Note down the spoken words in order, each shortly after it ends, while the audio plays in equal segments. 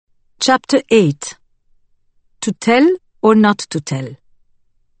Chapter 8. To tell or not to tell.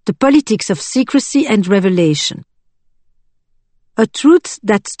 The politics of secrecy and revelation. A truth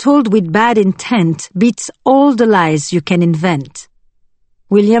that's told with bad intent beats all the lies you can invent.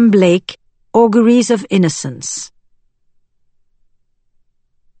 William Blake, Auguries of Innocence.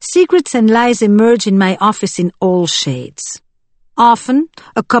 Secrets and lies emerge in my office in all shades. Often,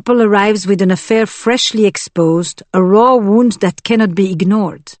 a couple arrives with an affair freshly exposed, a raw wound that cannot be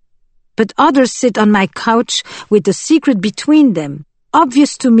ignored. But others sit on my couch with the secret between them,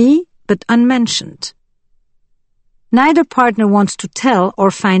 obvious to me, but unmentioned. Neither partner wants to tell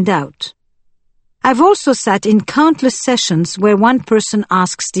or find out. I've also sat in countless sessions where one person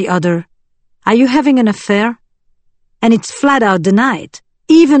asks the other, "Are you having an affair?" And it's flat out denied,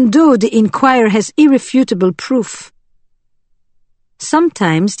 even though the inquirer has irrefutable proof.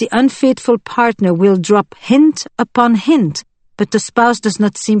 Sometimes the unfaithful partner will drop hint upon hint, but the spouse does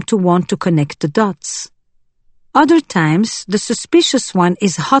not seem to want to connect the dots. Other times, the suspicious one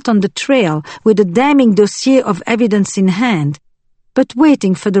is hot on the trail with a damning dossier of evidence in hand, but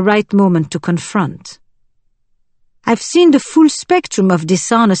waiting for the right moment to confront. I've seen the full spectrum of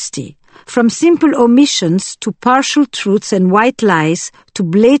dishonesty, from simple omissions to partial truths and white lies to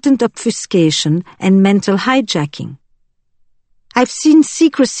blatant obfuscation and mental hijacking. I've seen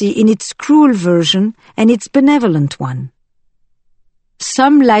secrecy in its cruel version and its benevolent one.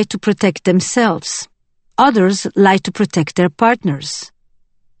 Some lie to protect themselves. Others lie to protect their partners.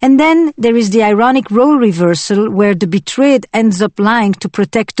 And then there is the ironic role reversal where the betrayed ends up lying to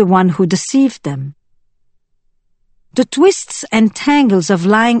protect the one who deceived them. The twists and tangles of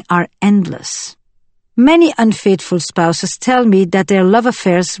lying are endless. Many unfaithful spouses tell me that their love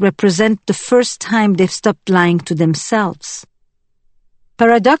affairs represent the first time they've stopped lying to themselves.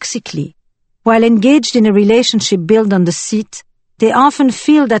 Paradoxically, while engaged in a relationship built on deceit, they often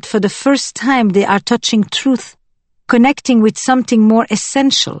feel that for the first time they are touching truth, connecting with something more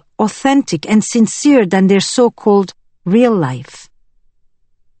essential, authentic, and sincere than their so-called real life.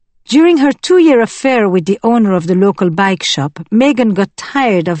 During her 2-year affair with the owner of the local bike shop, Megan got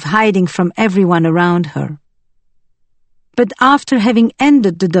tired of hiding from everyone around her. But after having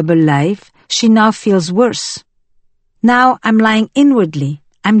ended the double life, she now feels worse. Now I'm lying inwardly.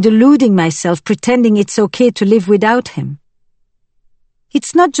 I'm deluding myself, pretending it's okay to live without him.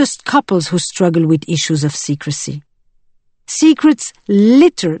 It's not just couples who struggle with issues of secrecy. Secrets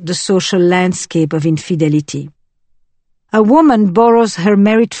litter the social landscape of infidelity. A woman borrows her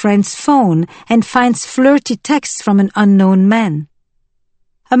married friend's phone and finds flirty texts from an unknown man.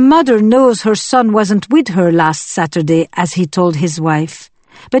 A mother knows her son wasn't with her last Saturday, as he told his wife,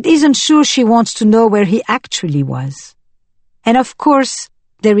 but isn't sure she wants to know where he actually was. And of course,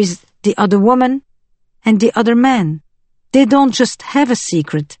 there is the other woman and the other man. They don't just have a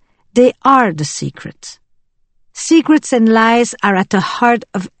secret, they are the secret. Secrets and lies are at the heart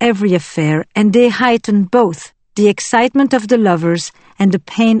of every affair, and they heighten both the excitement of the lovers and the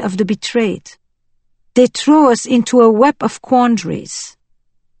pain of the betrayed. They throw us into a web of quandaries.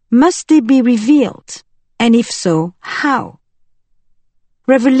 Must they be revealed? And if so, how?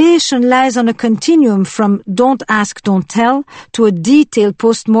 Revelation lies on a continuum from don't ask, don't tell to a detailed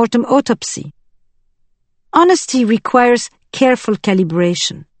post-mortem autopsy. Honesty requires careful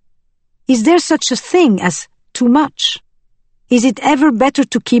calibration. Is there such a thing as too much? Is it ever better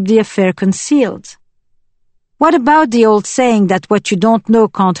to keep the affair concealed? What about the old saying that what you don't know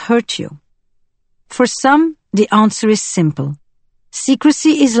can't hurt you? For some, the answer is simple.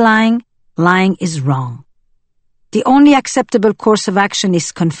 Secrecy is lying, lying is wrong. The only acceptable course of action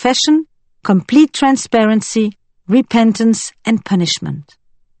is confession, complete transparency, repentance, and punishment.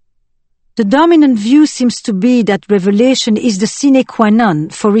 The dominant view seems to be that revelation is the sine qua non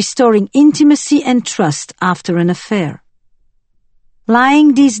for restoring intimacy and trust after an affair.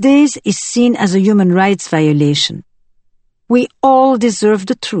 Lying these days is seen as a human rights violation. We all deserve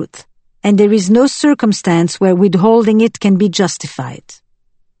the truth, and there is no circumstance where withholding it can be justified.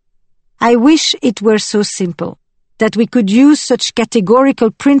 I wish it were so simple that we could use such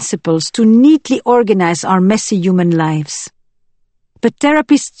categorical principles to neatly organize our messy human lives. But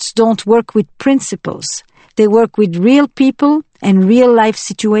therapists don't work with principles. They work with real people and real-life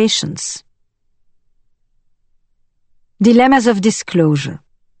situations. Dilemmas of disclosure.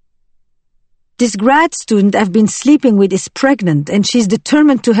 This grad student I've been sleeping with is pregnant and she's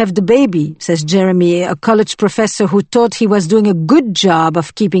determined to have the baby, says Jeremy, a college professor who thought he was doing a good job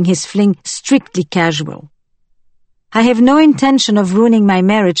of keeping his fling strictly casual. I have no intention of ruining my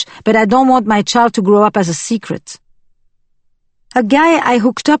marriage, but I don't want my child to grow up as a secret. A guy I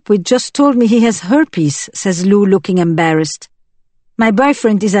hooked up with just told me he has herpes, says Lou, looking embarrassed. My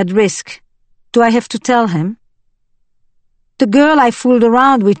boyfriend is at risk. Do I have to tell him? The girl I fooled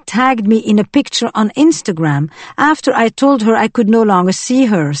around with tagged me in a picture on Instagram after I told her I could no longer see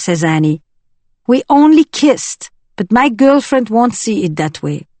her, says Annie. We only kissed, but my girlfriend won't see it that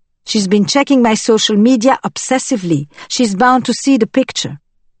way. She's been checking my social media obsessively. She's bound to see the picture.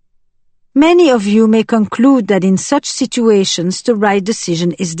 Many of you may conclude that in such situations the right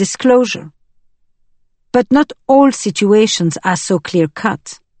decision is disclosure. But not all situations are so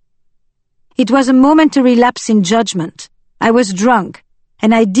clear-cut. It was a momentary lapse in judgment. I was drunk,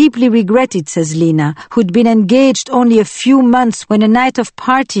 and I deeply regret it, says Lena, who'd been engaged only a few months when a night of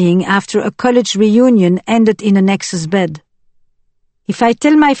partying after a college reunion ended in an ex's bed. If I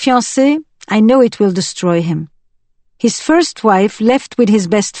tell my fiancé, I know it will destroy him. His first wife left with his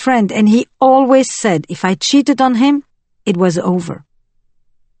best friend, and he always said if I cheated on him, it was over.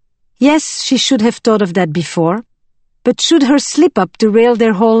 Yes, she should have thought of that before, but should her slip-up derail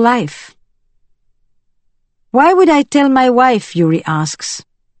their whole life? Why would I tell my wife, Yuri asks.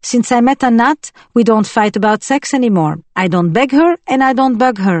 Since I met Anat, we don't fight about sex anymore. I don't beg her and I don't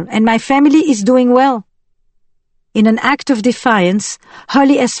bug her, and my family is doing well. In an act of defiance,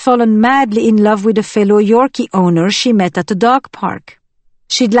 Holly has fallen madly in love with a fellow Yorkie owner she met at the dog park.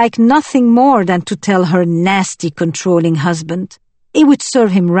 She'd like nothing more than to tell her nasty, controlling husband. It would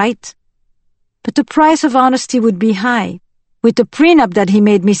serve him right. But the price of honesty would be high. With the prenup that he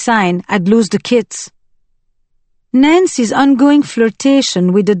made me sign, I'd lose the kids. Nancy's ongoing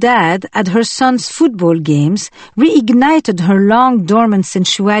flirtation with the dad at her son's football games reignited her long-dormant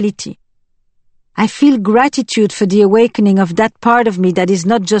sensuality. I feel gratitude for the awakening of that part of me that is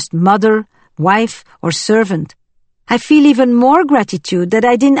not just mother, wife, or servant. I feel even more gratitude that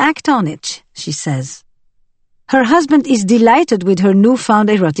I didn't act on it, she says. Her husband is delighted with her newfound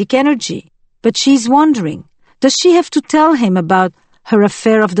erotic energy, but she's wondering, does she have to tell him about her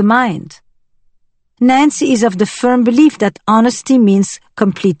affair of the mind? Nancy is of the firm belief that honesty means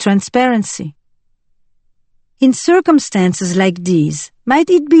complete transparency. In circumstances like these, might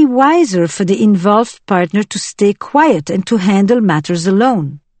it be wiser for the involved partner to stay quiet and to handle matters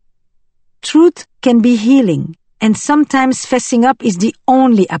alone? Truth can be healing, and sometimes fessing up is the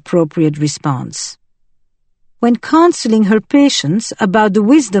only appropriate response. When counseling her patients about the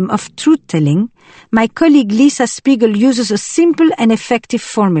wisdom of truth-telling, my colleague Lisa Spiegel uses a simple and effective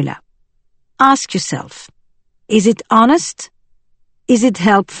formula. Ask yourself, is it honest? Is it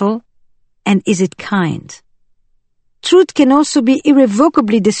helpful? And is it kind? Truth can also be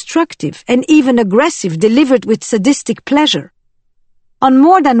irrevocably destructive and even aggressive, delivered with sadistic pleasure. On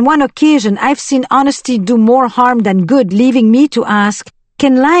more than one occasion, I've seen honesty do more harm than good, leaving me to ask,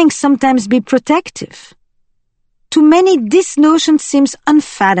 can lying sometimes be protective? To many, this notion seems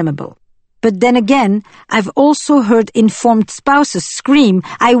unfathomable. But then again, I've also heard informed spouses scream,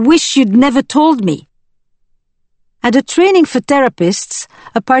 I wish you'd never told me. At a training for therapists,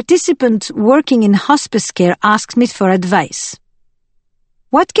 a participant working in hospice care asked me for advice.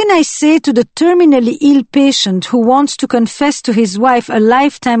 What can I say to the terminally ill patient who wants to confess to his wife a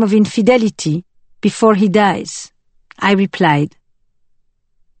lifetime of infidelity before he dies? I replied,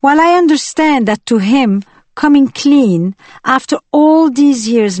 while I understand that to him, coming clean after all these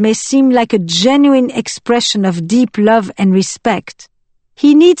years may seem like a genuine expression of deep love and respect,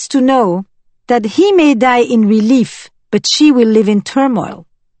 he needs to know that he may die in relief, but she will live in turmoil.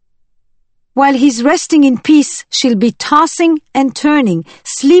 While he's resting in peace, she'll be tossing and turning,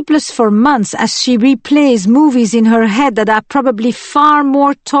 sleepless for months as she replays movies in her head that are probably far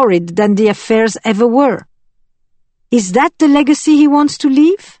more torrid than the affairs ever were. Is that the legacy he wants to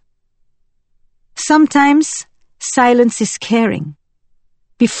leave? Sometimes, silence is caring.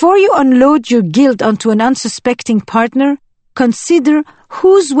 Before you unload your guilt onto an unsuspecting partner, consider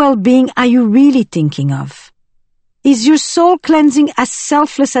whose well-being are you really thinking of? Is your soul cleansing as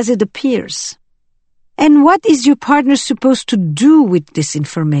selfless as it appears? And what is your partner supposed to do with this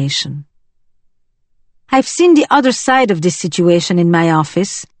information? I've seen the other side of this situation in my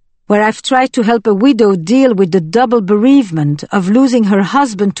office, where I've tried to help a widow deal with the double bereavement of losing her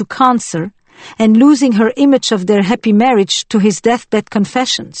husband to cancer and losing her image of their happy marriage to his deathbed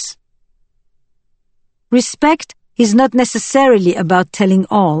confessions. Respect is not necessarily about telling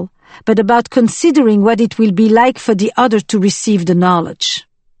all, but about considering what it will be like for the other to receive the knowledge.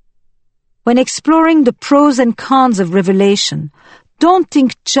 When exploring the pros and cons of revelation, don't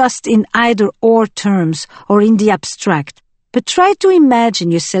think just in either-or terms or in the abstract, but try to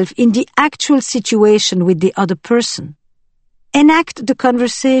imagine yourself in the actual situation with the other person. Enact the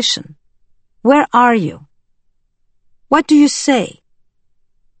conversation. Where are you? What do you say?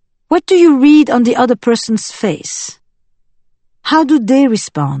 What do you read on the other person's face? How do they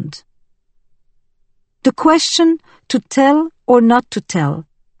respond? The question to tell or not to tell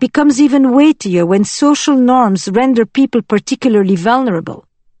becomes even weightier when social norms render people particularly vulnerable.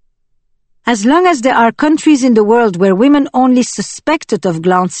 As long as there are countries in the world where women only suspected of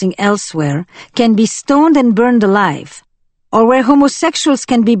glancing elsewhere can be stoned and burned alive, or where homosexuals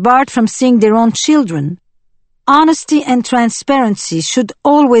can be barred from seeing their own children, honesty and transparency should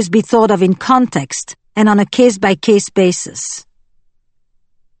always be thought of in context and on a case-by-case basis.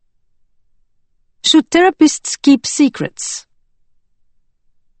 Should therapists keep secrets?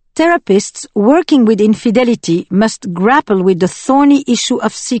 Therapists working with infidelity must grapple with the thorny issue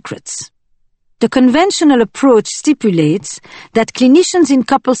of secrets. The conventional approach stipulates that clinicians in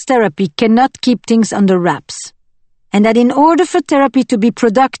couples therapy cannot keep things under wraps, and that in order for therapy to be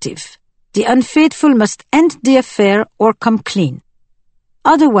productive, the unfaithful must end the affair or come clean.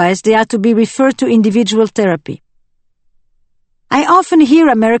 Otherwise, they are to be referred to individual therapy. I often hear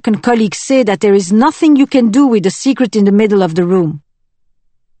American colleagues say that there is nothing you can do with a secret in the middle of the room.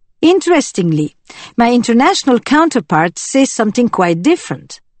 Interestingly, my international counterparts say something quite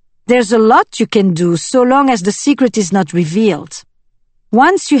different. There's a lot you can do so long as the secret is not revealed.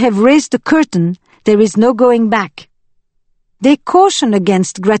 Once you have raised the curtain, there is no going back. They caution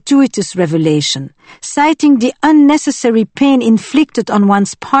against gratuitous revelation, citing the unnecessary pain inflicted on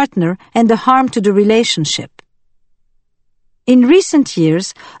one's partner and the harm to the relationship. In recent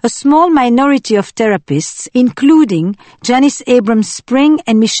years, a small minority of therapists, including Janice Abrams-Spring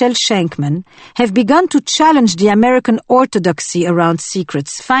and Michelle Shankman, have begun to challenge the American orthodoxy around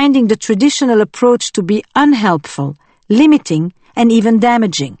secrets, finding the traditional approach to be unhelpful, limiting, and even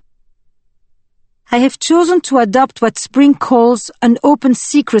damaging. I have chosen to adopt what Spring calls an open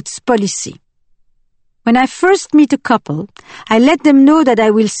secrets policy. When I first meet a couple, I let them know that I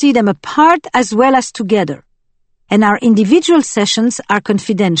will see them apart as well as together, and our individual sessions are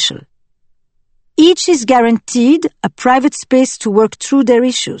confidential. Each is guaranteed a private space to work through their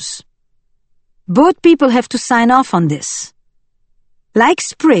issues. Both people have to sign off on this. Like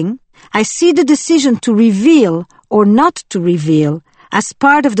Spring, I see the decision to reveal or not to reveal as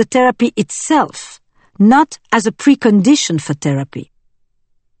part of the therapy itself, not as a precondition for therapy.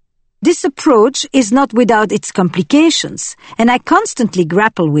 This approach is not without its complications, and I constantly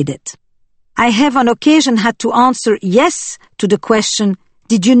grapple with it. I have on occasion had to answer yes to the question,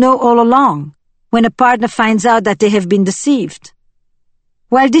 "Did you know all along?" when a partner finds out that they have been deceived.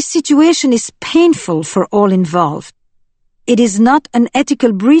 While this situation is painful for all involved, it is not an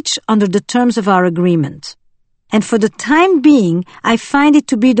ethical breach under the terms of our agreement. And for the time being, I find it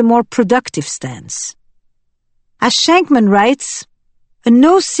to be the more productive stance. As Shankman writes, a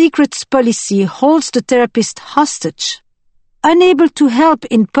no-secrets policy holds the therapist hostage, unable to help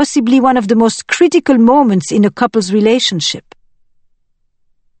in possibly one of the most critical moments in a couple's relationship.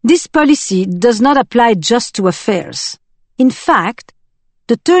 This policy does not apply just to affairs. In fact,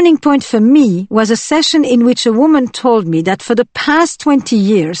 the turning point for me was a session in which a woman told me that for the past 20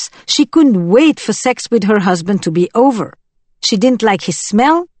 years, she couldn't wait for sex with her husband to be over. She didn't like his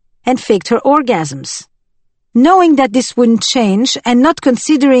smell and faked her orgasms. Knowing that this wouldn't change and not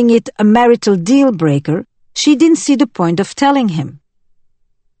considering it a marital deal-breaker, she didn't see the point of telling him.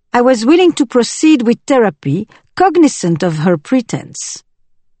 I was willing to proceed with therapy, cognizant of her pretense.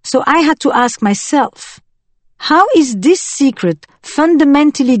 So I had to ask myself, how is this secret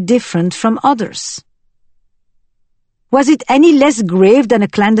fundamentally different from others? Was it any less grave than a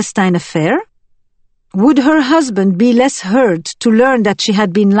clandestine affair? Would her husband be less hurt to learn that she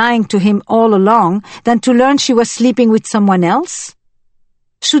had been lying to him all along than to learn she was sleeping with someone else?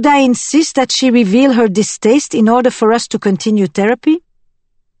 Should I insist that she reveal her distaste in order for us to continue therapy?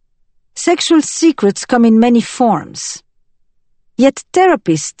 Sexual secrets come in many forms. Yet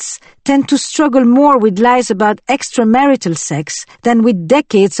therapists tend to struggle more with lies about extramarital sex than with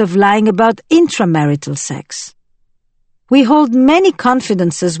decades of lying about intramarital sex. We hold many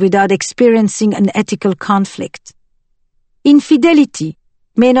confidences without experiencing an ethical conflict. Infidelity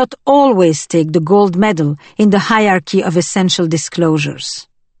may not always take the gold medal in the hierarchy of essential disclosures.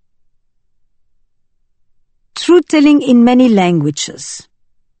 Truth-telling in many languages.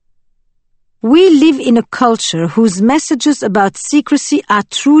 We live in a culture whose messages about secrecy are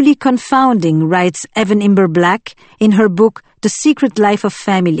truly confounding, writes Evan Imber Black in her book The Secret Life of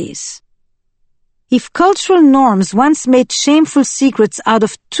Families. If cultural norms once made shameful secrets out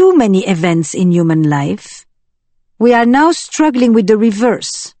of too many events in human life, we are now struggling with the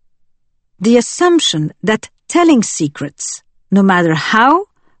reverse. The assumption that telling secrets, no matter how,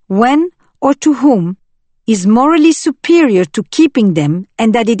 when, or to whom, is morally superior to keeping them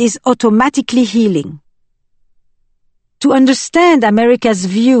and that it is automatically healing. To understand America's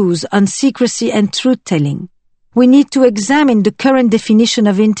views on secrecy and truth-telling, we need to examine the current definition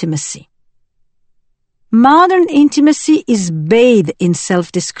of intimacy. Modern intimacy is bathed in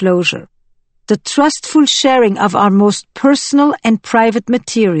self-disclosure, the trustful sharing of our most personal and private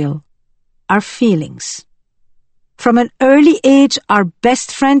material, our feelings. From an early age, our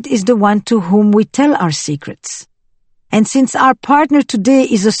best friend is the one to whom we tell our secrets. And since our partner today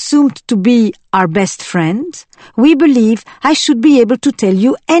is assumed to be our best friend, we believe I should be able to tell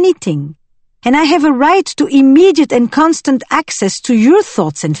you anything, and I have a right to immediate and constant access to your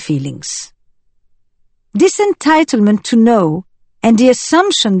thoughts and feelings. This entitlement to know and the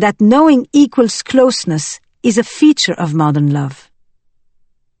assumption that knowing equals closeness is a feature of modern love.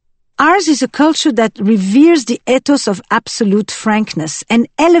 Ours is a culture that reveres the ethos of absolute frankness and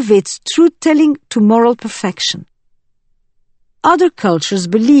elevates truth-telling to moral perfection. Other cultures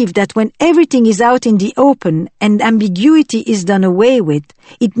believe that when everything is out in the open and ambiguity is done away with,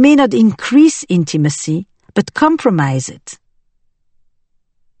 it may not increase intimacy, but compromise it.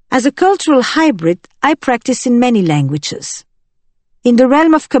 As a cultural hybrid, I practice in many languages. In the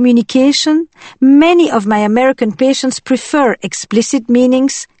realm of communication, many of my American patients prefer explicit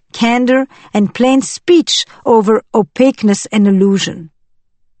meanings, candor, and plain speech over opaqueness and illusion.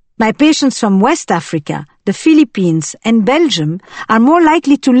 My patients from West Africa, the Philippines, and Belgium are more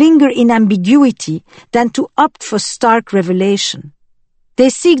likely to linger in ambiguity than to opt for stark revelation. They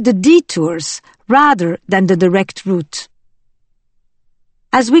seek the detours rather than the direct route.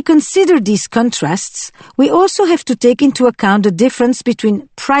 As we consider these contrasts, we also have to take into account the difference between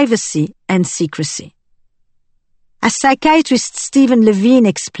privacy and secrecy. As psychiatrist Stephen Levine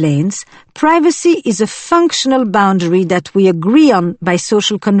explains, privacy is a functional boundary that we agree on by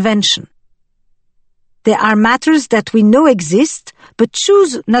social convention. There are matters that we know exist but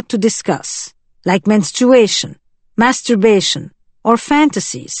choose not to discuss, like menstruation, masturbation, or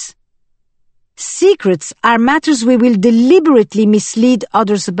fantasies. Secrets are matters we will deliberately mislead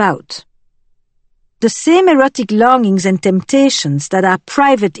others about. The same erotic longings and temptations that are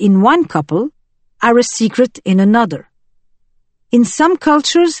private in one couple are a secret in another. In some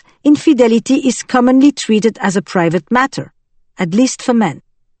cultures, infidelity is commonly treated as a private matter, at least for men.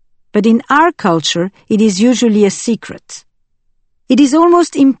 But in our culture, it is usually a secret. It is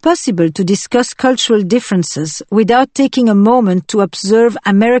almost impossible to discuss cultural differences without taking a moment to observe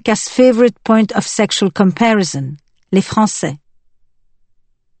America's favorite point of sexual comparison, les Français.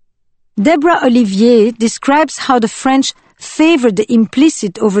 Deborah Olivier describes how the French favor the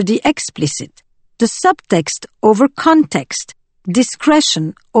implicit over the explicit, the subtext over context,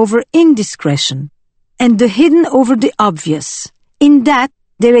 discretion over indiscretion, and the hidden over the obvious. In that,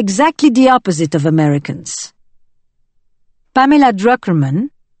 they're exactly the opposite of Americans. Pamela Druckerman,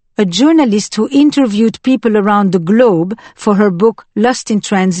 a journalist who interviewed people around the globe for her book Lost in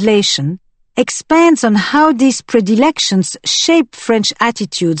Translation, expands on how these predilections shape French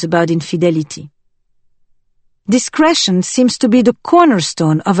attitudes about infidelity. Discretion seems to be the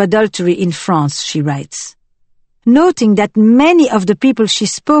cornerstone of adultery in France, she writes, noting that many of the people she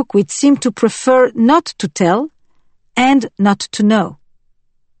spoke with seemed to prefer not to tell and not to know.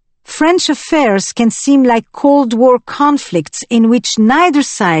 French affairs can seem like Cold War conflicts in which neither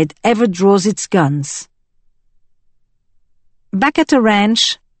side ever draws its guns. Back at a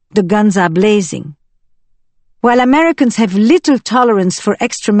ranch, the guns are blazing. While Americans have little tolerance for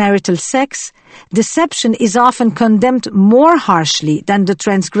extramarital sex, deception is often condemned more harshly than the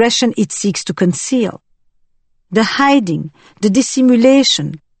transgression it seeks to conceal. The hiding, the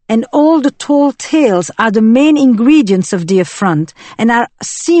dissimulation, and all the tall tales are the main ingredients of the affront and are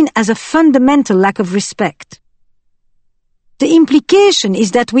seen as a fundamental lack of respect. The implication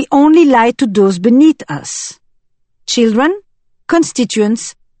is that we only lie to those beneath us: children,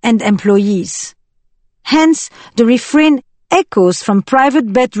 constituents, and employees. Hence, the refrain echoes from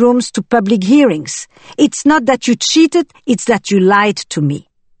private bedrooms to public hearings. It's not that you cheated, it's that you lied to me.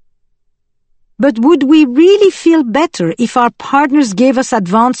 But would we really feel better if our partners gave us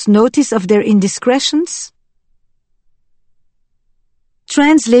advance notice of their indiscretions?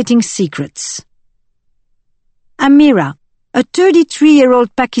 Translating secrets. Amira, a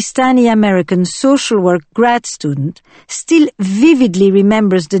 33-year-old Pakistani-American social work grad student, still vividly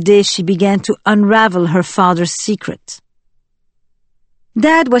remembers the day she began to unravel her father's secret.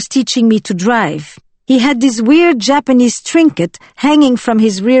 Dad was teaching me to drive. He had this weird Japanese trinket hanging from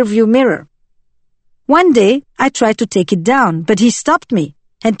his rearview mirror. One day, I tried to take it down, but he stopped me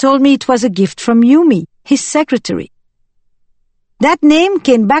and told me it was a gift from Yumi, his secretary. That name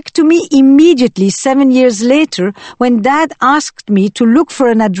came back to me immediately 7 years later when Dad asked me to look for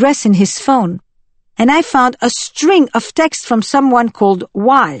an address in his phone. and I found a string of texts from someone called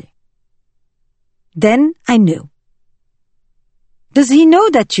Y. Then I knew. "Does he know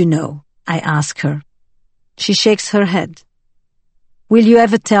that you know?" I ask her. She shakes her head. "Will you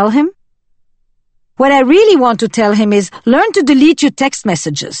ever tell him?" "What I really want to tell him is, learn to delete your text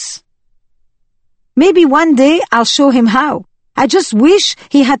messages." "Maybe one day I'll show him how. I just wish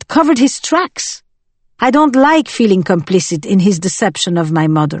he had covered his tracks. I don't like feeling complicit in his deception of my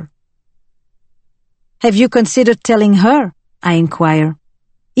mother." "Have you considered telling her?" I inquire.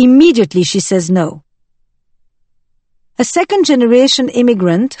 Immediately she says no. A second-generation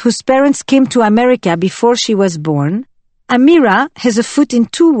immigrant whose parents came to America before she was born, Amira has a foot in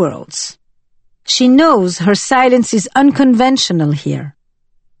two worlds. She knows her silence is unconventional here.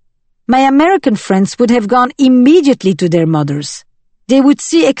 My American friends would have gone immediately to their mothers. They would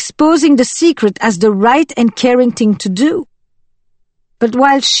see exposing the secret as the right and caring thing to do. But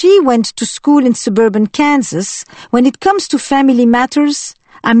while she went to school in suburban Kansas, when it comes to family matters,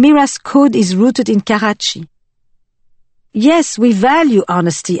 Amira's code is rooted in Karachi. "Yes, we value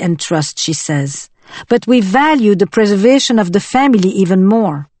honesty and trust," she says, "but we value the preservation of the family even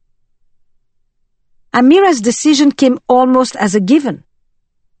more." Amira's decision came almost as a given.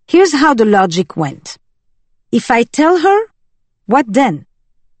 Here's how the logic went. If I tell her, what then?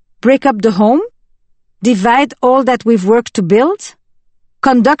 Break up the home? Divide all that we've worked to build?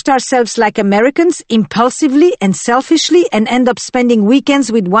 Conduct ourselves like Americans, impulsively and selfishly, and end up spending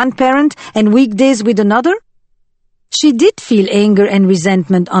weekends with one parent and weekdays with another? She did feel anger and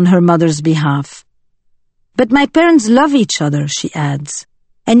resentment on her mother's behalf. "But my parents love each other," she adds.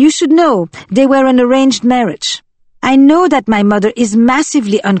 "And you should know, they were an arranged marriage. I know that my mother is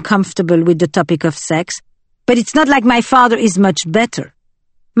massively uncomfortable with the topic of sex, but it's not like my father is much better.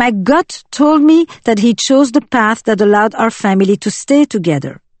 My gut told me that he chose the path that allowed our family to stay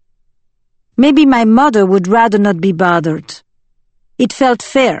together. Maybe my mother would rather not be bothered. It felt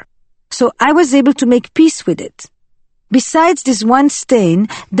fair, so I was able to make peace with it. Besides this one stain,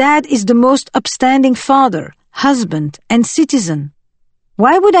 Dad is the most upstanding father, husband, and citizen.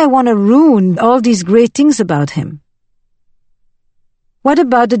 Why would I want to ruin all these great things about him?" "What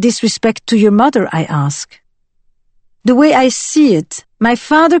about the disrespect to your mother?" I ask. "The way I see it, my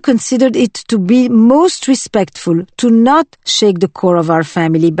father considered it to be most respectful to not shake the core of our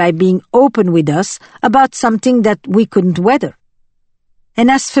family by being open with us about something that we couldn't weather. And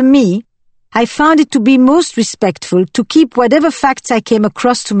as for me, I found it to be most respectful to keep whatever facts I came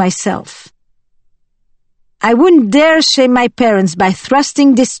across to myself. I wouldn't dare shame my parents by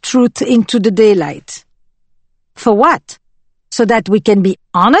thrusting this truth into the daylight. For what? So that we can be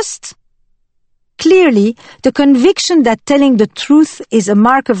honest?" Clearly, the conviction that telling the truth is a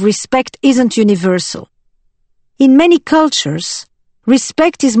mark of respect isn't universal. In many cultures,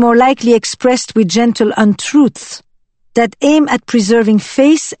 respect is more likely expressed with gentle untruths that aim at preserving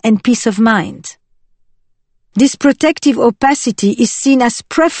face and peace of mind. This protective opacity is seen as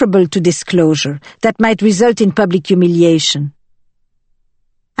preferable to disclosure that might result in public humiliation.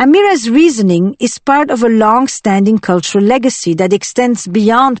 Amira's reasoning is part of a long-standing cultural legacy that extends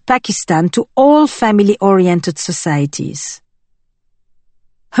beyond Pakistan to all family-oriented societies.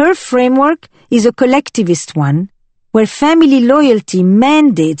 Her framework is a collectivist one, where family loyalty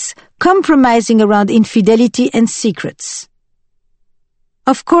mandates compromising around infidelity and secrets.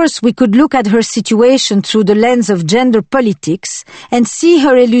 Of course, we could look at her situation through the lens of gender politics and see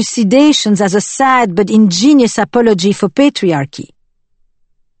her elucidations as a sad but ingenious apology for patriarchy.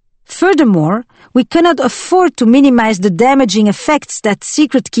 Furthermore, we cannot afford to minimize the damaging effects that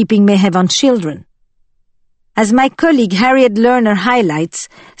secret-keeping may have on children. As my colleague Harriet Lerner highlights,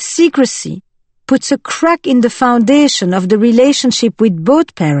 secrecy puts a crack in the foundation of the relationship with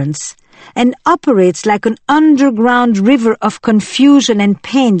both parents and operates like an underground river of confusion and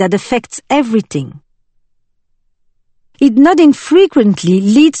pain that affects everything. It not infrequently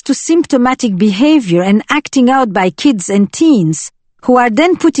leads to symptomatic behavior and acting out by kids and teens, who are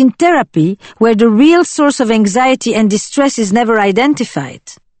then put in therapy where the real source of anxiety and distress is never identified.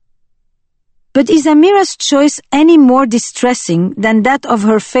 But is Amira's choice any more distressing than that of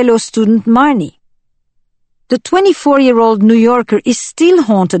her fellow student Marnie? The 24-year-old New Yorker is still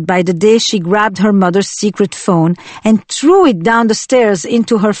haunted by the day she grabbed her mother's secret phone and threw it down the stairs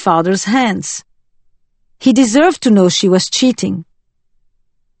into her father's hands. He deserved to know she was cheating.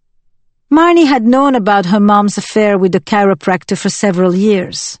 Marnie had known about her mom's affair with the chiropractor for several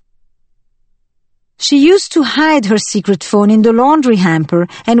years. She used to hide her secret phone in the laundry hamper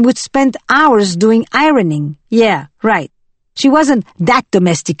and would spend hours doing ironing. Yeah, right. She wasn't that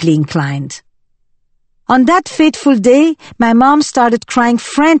domestically inclined. On that fateful day, my mom started crying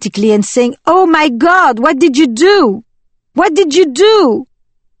frantically and saying, "Oh my God, what did you do? What did you do?"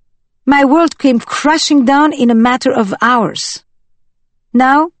 My world came crashing down in a matter of hours.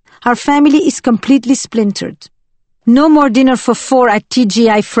 Now, our family is completely splintered. No more dinner for 4 at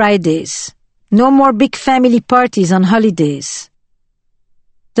TGI Fridays. No more big family parties on holidays.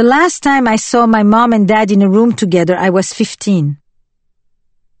 The last time I saw my mom and dad in a room together, I was 15.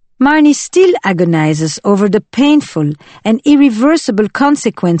 Marnie still agonizes over the painful and irreversible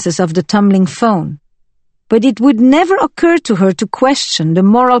consequences of the tumbling phone, but it would never occur to her to question the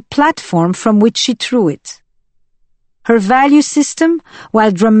moral platform from which she threw it. Her value system,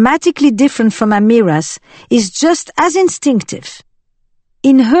 while dramatically different from Amira's, is just as instinctive.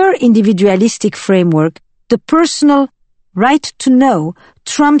 In her individualistic framework, the personal right to know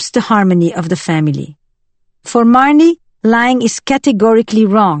trumps the harmony of the family. For Marnie, lying is categorically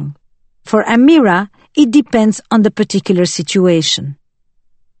wrong. For Amira, it depends on the particular situation.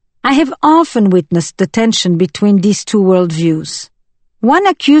 I have often witnessed the tension between these two worldviews. One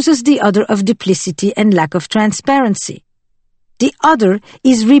accuses the other of duplicity and lack of transparency. The other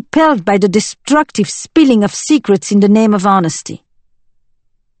is repelled by the destructive spilling of secrets in the name of honesty.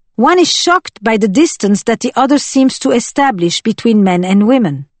 One is shocked by the distance that the other seems to establish between men and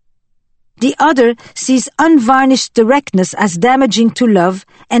women. The other sees unvarnished directness as damaging to love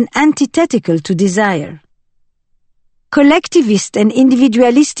and antithetical to desire. Collectivist and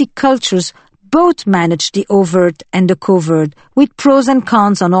individualistic cultures both manage the overt and the covert, with pros and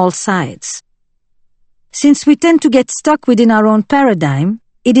cons on all sides. Since we tend to get stuck within our own paradigm,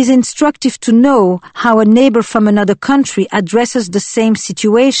 it is instructive to know how a neighbor from another country addresses the same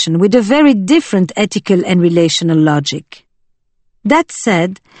situation with a very different ethical and relational logic. That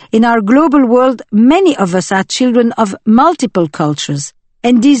said, in our global world, many of us are children of multiple cultures,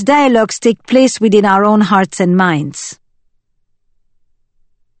 and these dialogues take place within our own hearts and minds.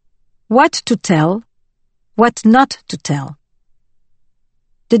 What to tell, what not to tell.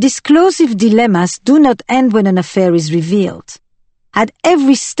 The disclosive dilemmas do not end when an affair is revealed. At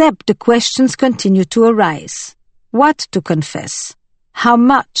every step, the questions continue to arise. What to confess, how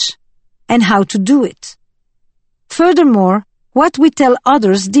much, and how to do it. Furthermore, what we tell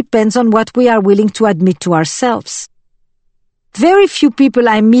others depends on what we are willing to admit to ourselves. Very few people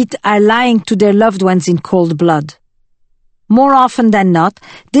I meet are lying to their loved ones in cold blood. More often than not,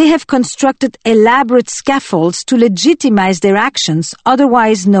 they have constructed elaborate scaffolds to legitimize their actions,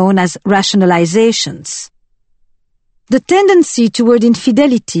 otherwise known as rationalizations. The tendency toward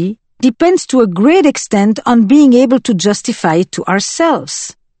infidelity depends to a great extent on being able to justify it to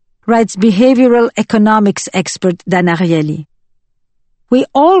ourselves, writes behavioral economics expert Dan Ariely. We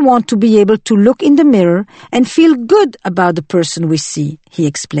all want to be able to look in the mirror and feel good about the person we see, he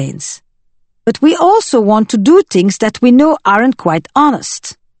explains. But we also want to do things that we know aren't quite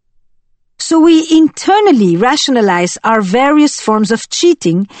honest. So we internally rationalize our various forms of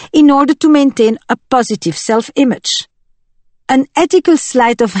cheating in order to maintain a positive self-image. An ethical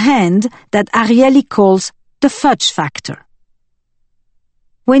sleight of hand that Ariely calls the fudge factor.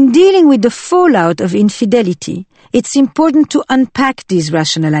 When dealing with the fallout of infidelity, it's important to unpack these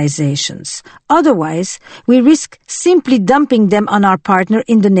rationalizations. Otherwise, we risk simply dumping them on our partner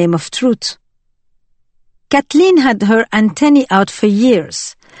in the name of truth. Kathleen had her antennae out for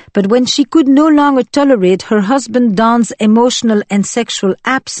years, but when she could no longer tolerate her husband Don's emotional and sexual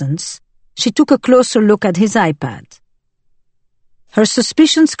absence, she took a closer look at his iPad. Her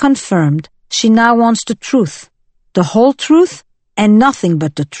suspicions confirmed, she now wants the truth, the whole truth, and nothing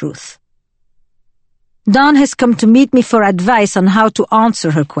but the truth. Don has come to meet me for advice on how to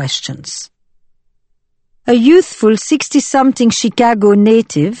answer her questions. A youthful 60-something Chicago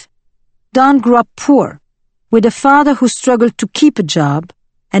native, Don grew up poor, with a father who struggled to keep a job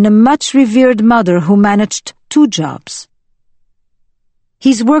and a much-revered mother who managed 2 jobs.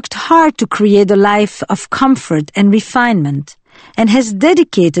 He's worked hard to create a life of comfort and refinement and has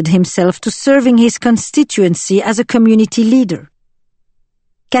dedicated himself to serving his constituency as a community leader.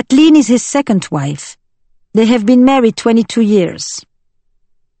 Kathleen is his second wife. They have been married 22 years.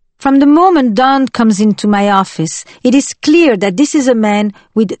 From the moment Don comes into my office, it is clear that this is a man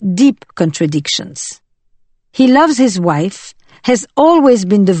with deep contradictions. He loves his wife, has always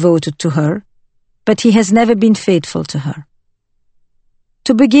been devoted to her, but he has never been faithful to her.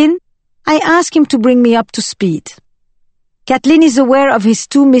 To begin, I ask him to bring me up to speed. Kathleen is aware of his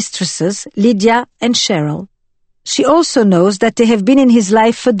 2 mistresses, Lydia and Cheryl. She also knows that they have been in his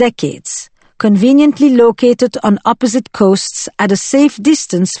life for decades, conveniently located on opposite coasts at a safe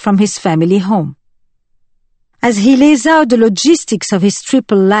distance from his family home. As he lays out the logistics of his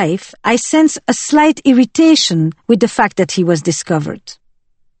triple life, I sense a slight irritation with the fact that he was discovered.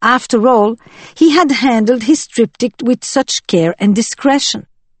 After all, he had handled his triptych with such care and discretion.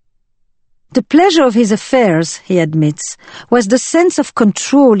 The pleasure of his affairs, he admits, was the sense of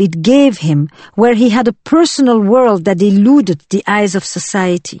control it gave him, where he had a personal world that eluded the eyes of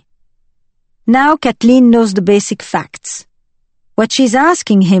society. Now Kathleen knows the basic facts. What she's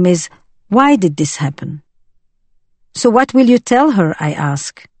asking him is, why did this happen? So what will you tell her, I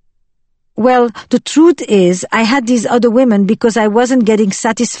ask. Well, the truth is, I had these other women because I wasn't getting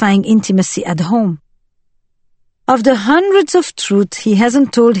satisfying intimacy at home. Of the hundreds of truths he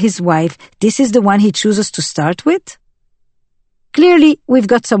hasn't told his wife, this is the one he chooses to start with? Clearly, we've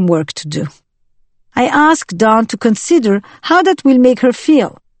got some work to do. I ask Dawn to consider how that will make her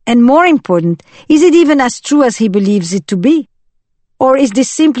feel, and more important, is it even as true as he believes it to be? Or is this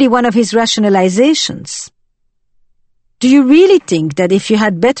simply one of his rationalizations? Do you really think that if you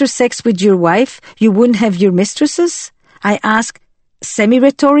had better sex with your wife, you wouldn't have your mistresses? I ask,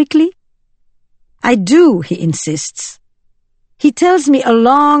 semi-rhetorically. I do, he insists. He tells me a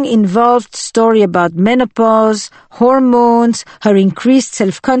long, involved story about menopause, hormones, her increased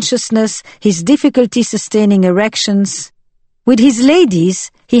self-consciousness, his difficulty sustaining erections. With his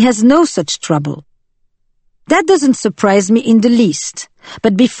ladies, he has no such trouble. That doesn't surprise me in the least.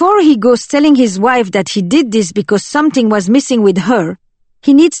 But before he goes telling his wife that he did this because something was missing with her,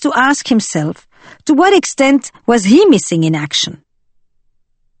 he needs to ask himself, to what extent was he missing in action?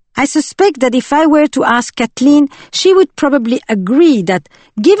 I suspect that if I were to ask Kathleen, she would probably agree that,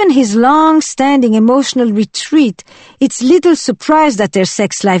 given his long-standing emotional retreat, it's little surprise that their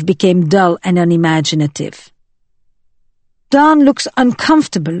sex life became dull and unimaginative. Dawn looks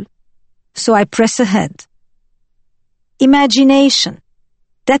uncomfortable, so I press ahead. Imagination.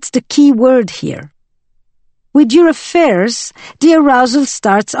 That's the key word here. With your affairs, the arousal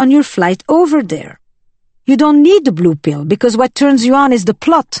starts on your flight over there. You don't need the blue pill because what turns you on is the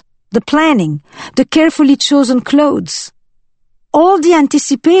plot, the planning, the carefully chosen clothes. All the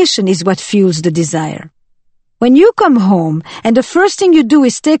anticipation is what fuels the desire. When you come home and the first thing you do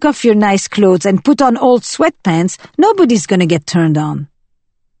is take off your nice clothes and put on old sweatpants, nobody's gonna get turned on.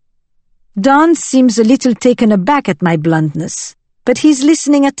 Don seems a little taken aback at my bluntness, but he's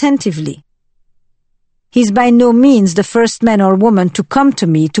listening attentively. He's by no means the first man or woman to come to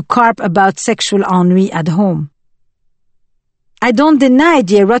me to carp about sexual ennui at home. I don't deny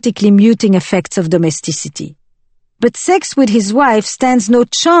the erotically muting effects of domesticity, but sex with his wife stands no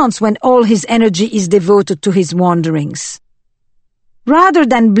chance when all his energy is devoted to his wanderings. Rather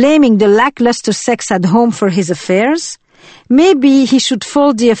than blaming the lackluster sex at home for his affairs, maybe he should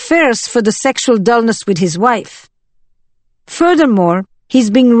fault the affairs for the sexual dullness with his wife. Furthermore, he's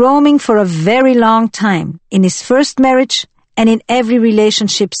been roaming for a very long time, in his first marriage and in every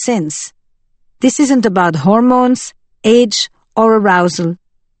relationship since. This isn't about hormones, age, or arousal.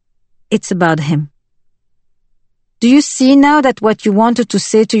 It's about him. Do you see now that what you wanted to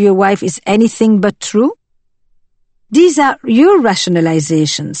say to your wife is anything but true? These are your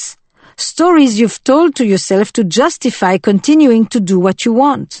rationalizations, stories you've told to yourself to justify continuing to do what you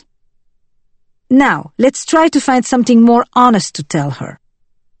want. Now, let's try to find something more honest to tell her.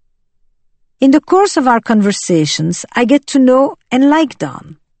 In the course of our conversations, I get to know and like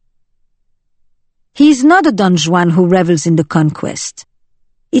Don. He's not a Don Juan who revels in the conquest.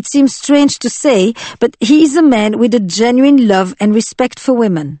 It seems strange to say, but he is a man with a genuine love and respect for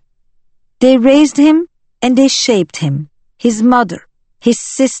women. They raised him and they shaped him, his mother, his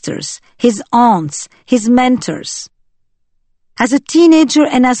sisters, his aunts, his mentors. As a teenager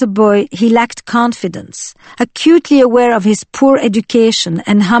and as a boy, he lacked confidence, acutely aware of his poor education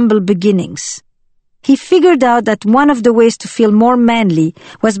and humble beginnings. He figured out that one of the ways to feel more manly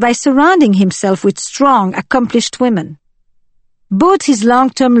was by surrounding himself with strong, accomplished women. Both his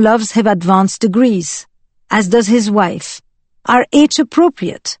long-term loves have advanced degrees, as does his wife, are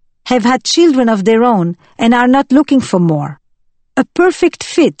age-appropriate, have had children of their own, and are not looking for more. A perfect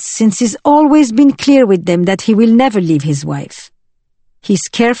fit, since he's always been clear with them that he will never leave his wife. He's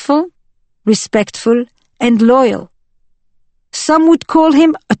careful, respectful, and loyal. Some would call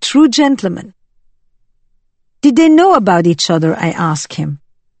him a true gentleman. Did they know about each other, I ask him.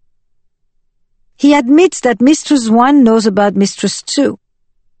 He admits that Mistress 1 knows about Mistress 2,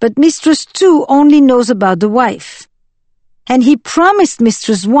 but Mistress 2 only knows about the wife. And he promised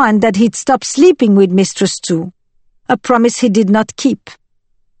Mistress 1 that he'd stop sleeping with Mistress 2, a promise he did not keep.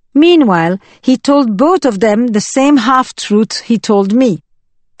 Meanwhile, he told both of them the same half-truth he told me,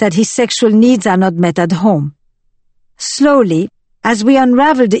 that his sexual needs are not met at home. Slowly, As we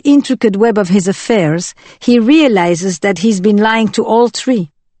unravel the intricate web of his affairs, he realizes that he's been lying to all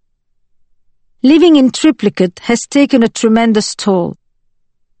three. Living in triplicate has taken a tremendous toll.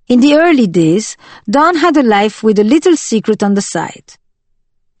 In the early days, Don had a life with a little secret on the side.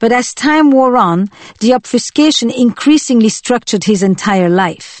 But as time wore on, the obfuscation increasingly structured his entire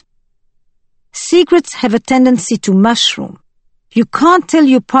life. Secrets have a tendency to mushroom. You can't tell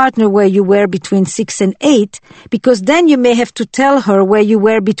your partner where you were between 6 and 8, because then you may have to tell her where you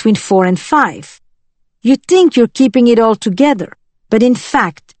were between 4 and 5. You think you're keeping it all together, but in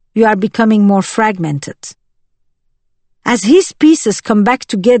fact, you are becoming more fragmented. As his pieces come back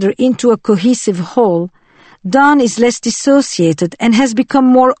together into a cohesive whole, Don is less dissociated and has become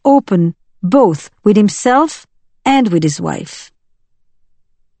more open, both with himself and with his wife.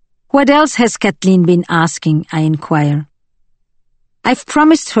 What else has Kathleen been asking, I inquire. I've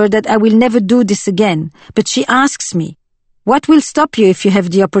promised her that I will never do this again, but she asks me, what will stop you if you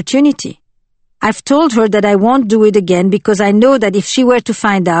have the opportunity? I've told her that I won't do it again because I know that if she were to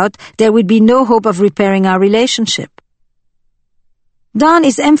find out, there would be no hope of repairing our relationship. Don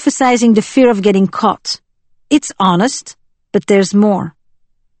is emphasizing the fear of getting caught. It's honest, but there's more.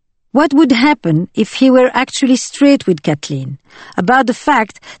 What would happen if he were actually straight with Kathleen about the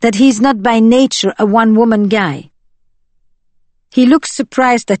fact that he's not by nature a one-woman guy? He looks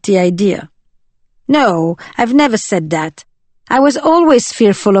surprised at the idea. No, I've never said that. I was always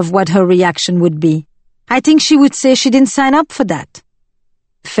fearful of what her reaction would be. I think she would say she didn't sign up for that.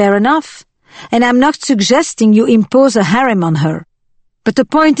 Fair enough. And I'm not suggesting you impose a harem on her. But the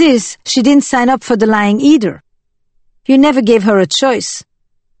point is, she didn't sign up for the lying either. You never gave her a choice.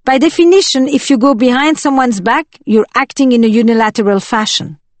 By definition, if you go behind someone's back, you're acting in a unilateral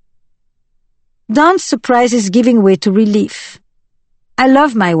fashion. Don's surprise is giving way to relief. I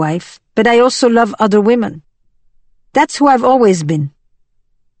love my wife, but I also love other women. That's who I've always been.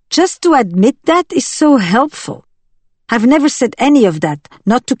 Just to admit that is so helpful. I've never said any of that,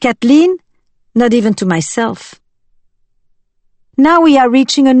 not to Kathleen, not even to myself. Now we are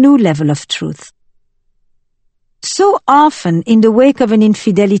reaching a new level of truth. So often, in the wake of an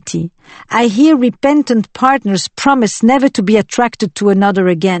infidelity, I hear repentant partners promise never to be attracted to another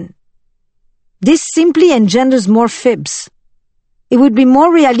again. This simply engenders more fibs. It would be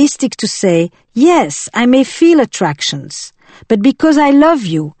more realistic to say, yes, I may feel attractions, but because I love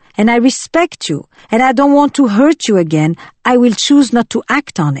you and I respect you and I don't want to hurt you again, I will choose not to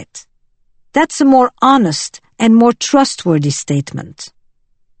act on it. That's a more honest and more trustworthy statement.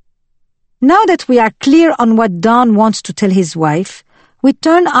 Now that we are clear on what Don wants to tell his wife, we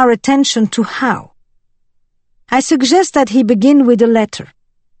turn our attention to how. I suggest that he begin with a letter,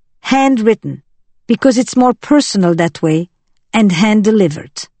 handwritten, because it's more personal that way, and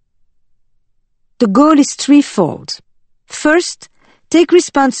hand-delivered. The goal is threefold. First, take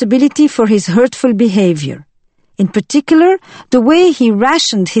responsibility for his hurtful behavior. In particular, the way he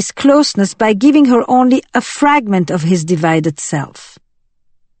rationed his closeness by giving her only a fragment of his divided self.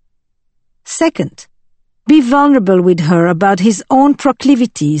 Second, be vulnerable with her about his own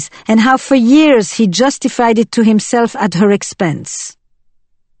proclivities and how for years he justified it to himself at her expense.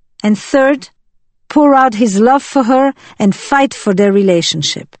 And third, pour out his love for her and fight for their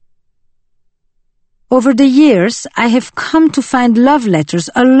relationship. Over the years, I have come to find love letters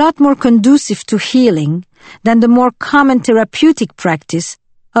a lot more conducive to healing than the more common therapeutic practice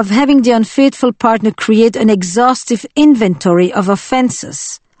of having the unfaithful partner create an exhaustive inventory of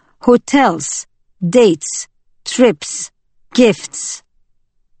offenses, hotels, dates, trips, gifts.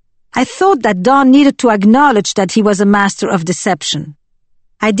 I thought that Don needed to acknowledge that he was a master of deception.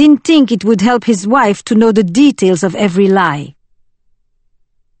 I didn't think it would help his wife to know the details of every lie.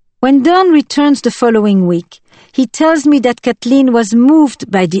 When Don returns the following week, he tells me that Kathleen was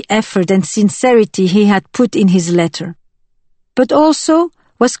moved by the effort and sincerity he had put in his letter, but also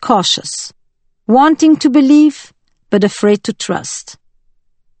was cautious, wanting to believe, but afraid to trust.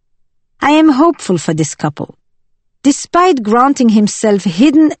 I am hopeful for this couple. Despite granting himself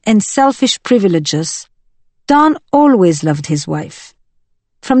hidden and selfish privileges, Don always loved his wife.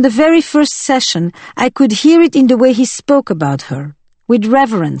 From the very first session, I could hear it in the way he spoke about her, with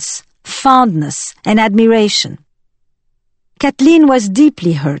reverence, fondness, and admiration. Kathleen was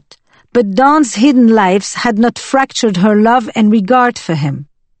deeply hurt, but Don's hidden lives had not fractured her love and regard for him,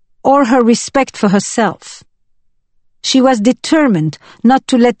 or her respect for herself. She was determined not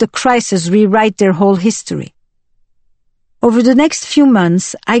to let the crisis rewrite their whole history. Over the next few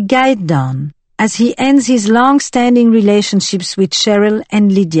months, I guide Don as he ends his long-standing relationships with Cheryl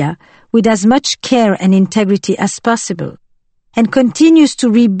and Lydia with as much care and integrity as possible, and continues to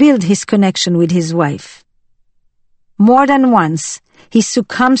rebuild his connection with his wife. More than once, he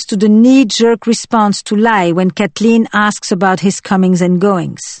succumbs to the knee-jerk response to lie when Kathleen asks about his comings and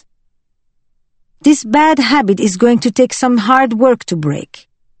goings. This bad habit is going to take some hard work to break,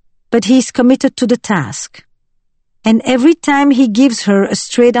 but he is committed to the task. And every time he gives her a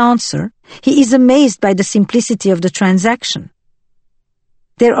straight answer, he is amazed by the simplicity of the transaction.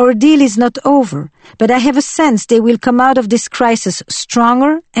 Their ordeal is not over, but I have a sense they will come out of this crisis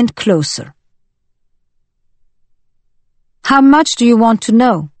stronger and closer. How much do you want to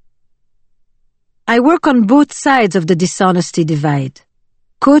know? I work on both sides of the dishonesty divide,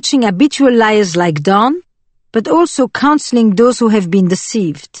 coaching habitual liars like Dawn, but also counseling those who have been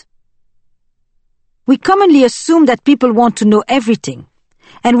deceived. We commonly assume that people want to know everything,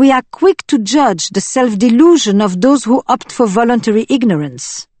 and we are quick to judge the self-delusion of those who opt for voluntary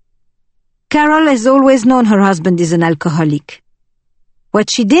ignorance. Carol has always known her husband is an alcoholic. What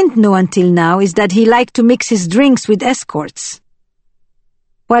she didn't know until now is that he liked to mix his drinks with escorts.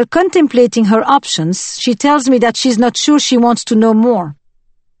 While contemplating her options, she tells me that she's not sure she wants to know more.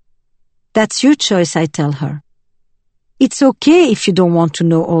 That's your choice, I tell her. It's okay if you don't want to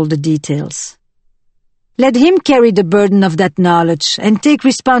know all the details. Let him carry the burden of that knowledge and take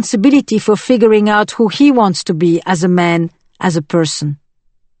responsibility for figuring out who he wants to be as a man, as a person.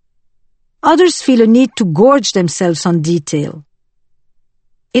 Others feel a need to gorge themselves on detail.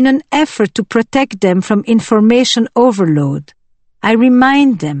 In an effort to protect them from information overload, I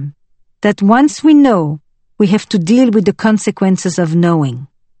remind them that once we know, we have to deal with the consequences of knowing.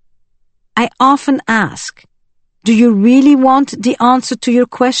 I often ask, do you really want the answer to your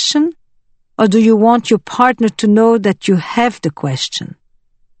question? Or do you want your partner to know that you have the question?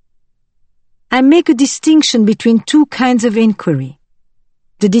 I make a distinction between two kinds of inquiry.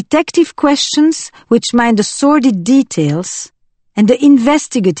 The detective questions, which mind the sordid details, and the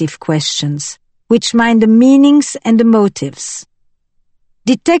investigative questions, which mind the meanings and the motives.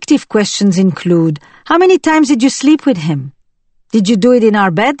 Detective questions include, how many times did you sleep with him? Did you do it in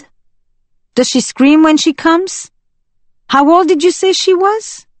our bed? Does she scream when she comes? How old did you say she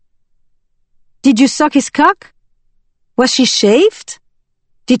was? Did you suck his cock? Was she shaved?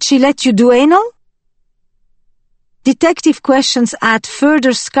 Did she let you do anal? Detective questions add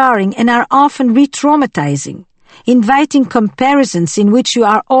further scarring and are often re-traumatizing, inviting comparisons in which you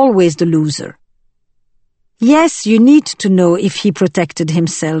are always the loser. Yes, you need to know if he protected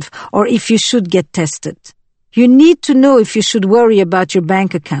himself or if you should get tested. You need to know if you should worry about your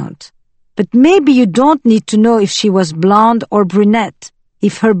bank account. But maybe you don't need to know if she was blonde or brunette,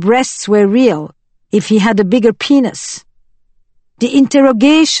 if her breasts were real, if he had a bigger penis. The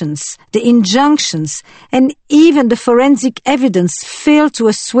interrogations, the injunctions, and even the forensic evidence fail to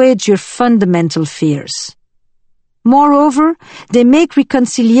assuage your fundamental fears. Moreover, they make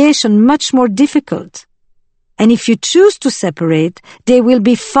reconciliation much more difficult. And if you choose to separate, they will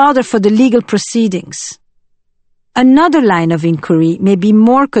be fodder for the legal proceedings. Another line of inquiry may be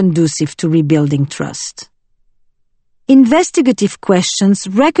more conducive to rebuilding trust. Investigative questions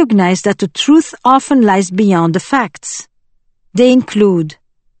recognize that the truth often lies beyond the facts. They include,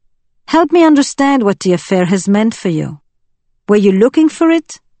 help me understand what the affair has meant for you. Were you looking for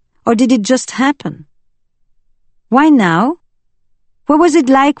it, or did it just happen? Why now? What was it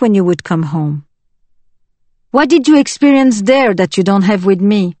like when you would come home? What did you experience there that you don't have with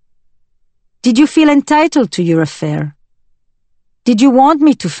me? Did you feel entitled to your affair? Did you want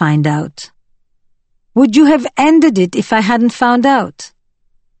me to find out? Would you have ended it if I hadn't found out?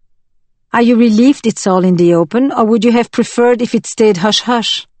 Are you relieved it's all in the open, or would you have preferred if it stayed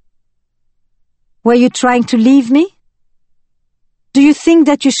hush-hush? Were you trying to leave me? Do you think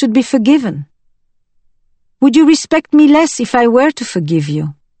that you should be forgiven? Would you respect me less if I were to forgive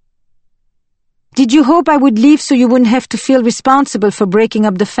you? Did you hope I would leave so you wouldn't have to feel responsible for breaking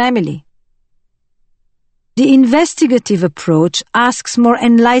up the family? The investigative approach asks more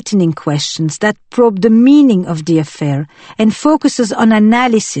enlightening questions that probe the meaning of the affair and focuses on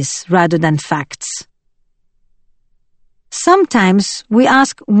analysis rather than facts. Sometimes we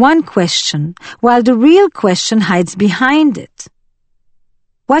ask one question while the real question hides behind it.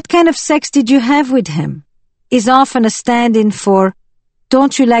 What kind of sex did you have with him? Is often a stand-in for,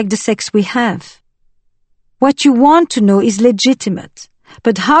 don't you like the sex we have? What you want to know is legitimate,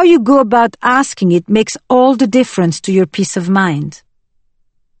 but how you go about asking it makes all the difference to your peace of mind.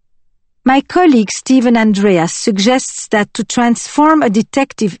 My colleague Stephen Andreas suggests that to transform a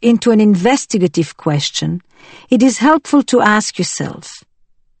detective into an investigative question, it is helpful to ask yourself,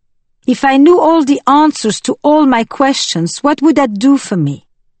 if I knew all the answers to all my questions, what would that do for me?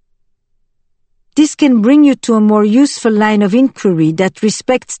 This can bring you to a more useful line of inquiry that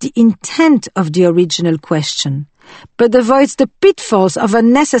respects the intent of the original question, but avoids the pitfalls of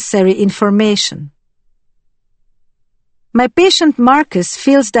unnecessary information. My patient Marcus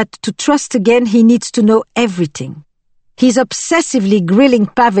feels that to trust again he needs to know everything. He's obsessively grilling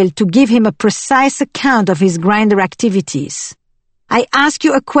Pavel to give him a precise account of his Grindr activities. I ask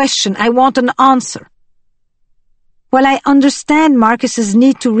you a question, I want an answer. While I understand Marcus's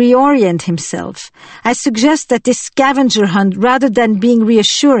need to reorient himself, I suggest that this scavenger hunt, rather than being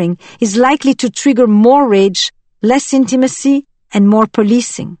reassuring, is likely to trigger more rage, less intimacy, and more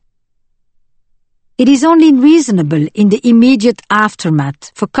policing. It is only reasonable in the immediate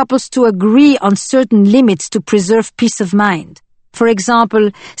aftermath for couples to agree on certain limits to preserve peace of mind. For example,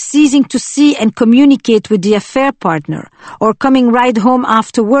 ceasing to see and communicate with the affair partner, or coming right home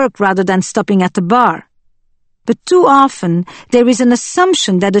after work rather than stopping at the bar. But too often, there is an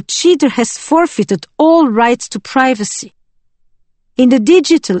assumption that a cheater has forfeited all rights to privacy. In the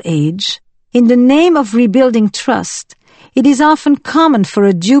digital age, in the name of rebuilding trust, it is often common for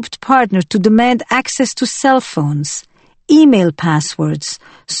a duped partner to demand access to cell phones, email passwords,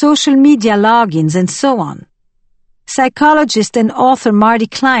 social media logins, and so on. Psychologist and author Marty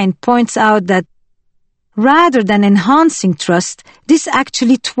Klein points out that rather than enhancing trust, this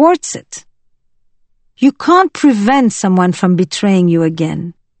actually thwarts it. You can't prevent someone from betraying you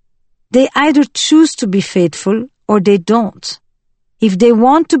again. They either choose to be faithful or they don't. If they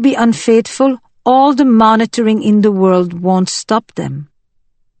want to be unfaithful, all the monitoring in the world won't stop them.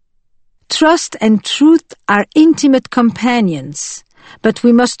 Trust and truth are intimate companions, but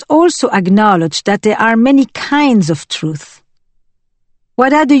we must also acknowledge that there are many kinds of truth.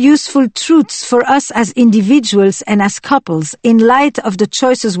 What are the useful truths for us as individuals and as couples in light of the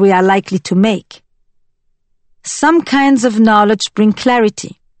choices we are likely to make? Some kinds of knowledge bring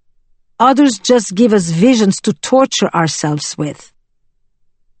clarity. Others just give us visions to torture ourselves with.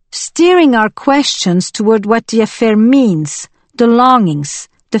 Steering our questions toward what the affair means, the longings,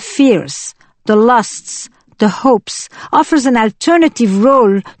 the fears, the lusts, the hopes, offers an alternative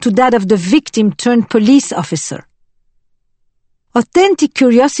role to that of the victim turned police officer. Authentic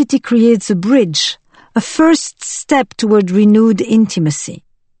curiosity creates a bridge, a first step toward renewed intimacy.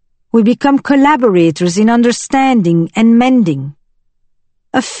 We become collaborators in understanding and mending.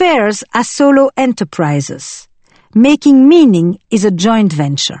 Affairs are solo enterprises. Making meaning is a joint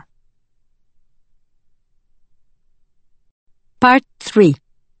venture. Part 3.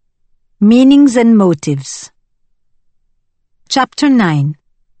 Meanings and Motives. Chapter 9.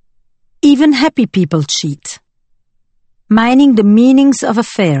 Even happy people cheat. Mining the meanings of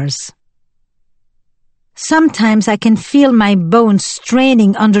affairs. Sometimes I can feel my bones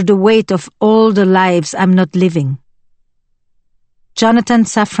straining under the weight of all the lives I'm not living. Jonathan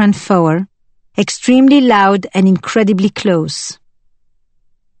Safran Foer, extremely loud and incredibly close.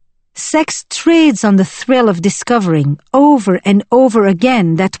 Sex trades on the thrill of discovering over and over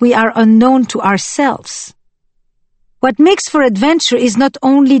again that we are unknown to ourselves. What makes for adventure is not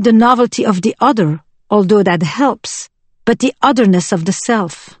only the novelty of the other, although that helps, but the otherness of the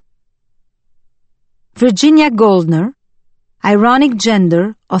self. Virginia Goldner, Ironic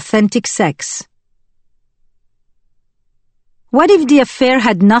Gender, Authentic Sex. What if the affair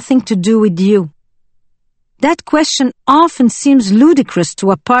had nothing to do with you? That question often seems ludicrous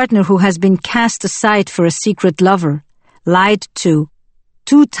to a partner who has been cast aside for a secret lover, lied to,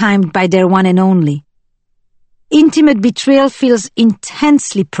 two-timed by their one and only. Intimate betrayal feels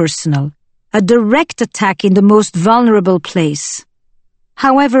intensely personal, a direct attack in the most vulnerable place.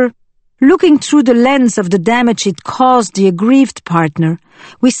 However, looking through the lens of the damage it caused the aggrieved partner,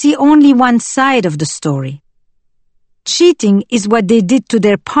 we see only one side of the story. Cheating is what they did to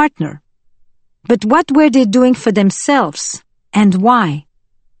their partner. But what were they doing for themselves, and why?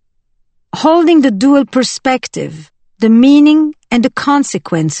 Holding the dual perspective, the meaning and the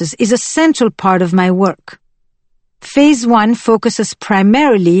consequences, is a central part of my work. Phase 1 focuses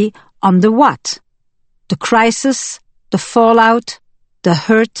primarily on the what, the crisis, the fallout, the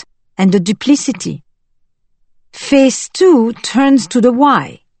hurt, and the duplicity. Phase 2 turns to the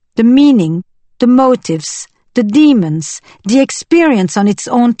why, the meaning, the motives, the demons, the experience on its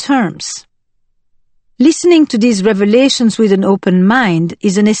own terms. Listening to these revelations with an open mind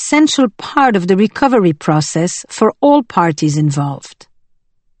is an essential part of the recovery process for all parties involved.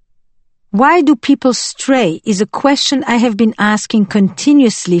 Why do people stray is a question I have been asking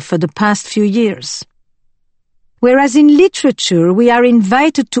continuously for the past few years. Whereas in literature we are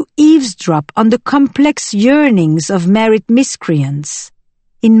invited to eavesdrop on the complex yearnings of married miscreants,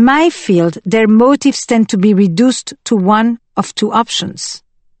 in my field their motives tend to be reduced to one of two options.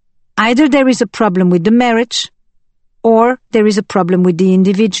 Either there is a problem with the marriage, or there is a problem with the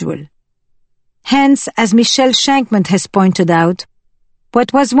individual. Hence, as Michel Shankman has pointed out,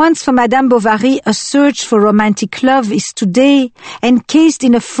 what was once for Madame Bovary a search for romantic love is today encased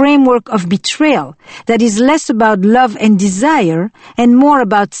in a framework of betrayal that is less about love and desire and more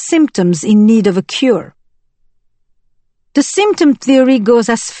about symptoms in need of a cure. The symptom theory goes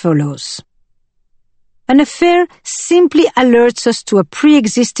as follows. An affair simply alerts us to a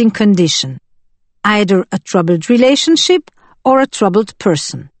pre-existing condition, either a troubled relationship or a troubled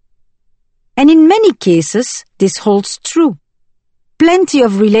person. And in many cases, this holds true. Plenty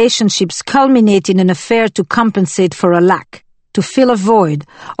of relationships culminate in an affair to compensate for a lack, to fill a void,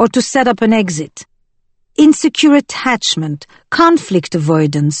 or to set up an exit. Insecure attachment, conflict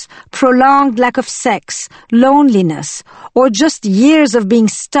avoidance, prolonged lack of sex, loneliness, or just years of being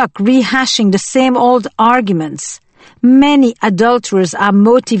stuck rehashing the same old arguments. Many adulterers are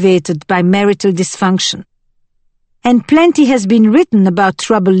motivated by marital dysfunction. And plenty has been written about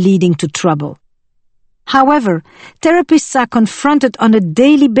trouble leading to trouble. However, therapists are confronted on a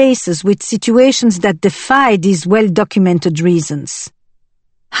daily basis with situations that defy these well-documented reasons.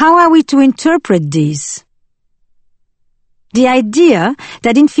 How are we to interpret these? The idea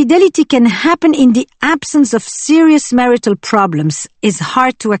that infidelity can happen in the absence of serious marital problems is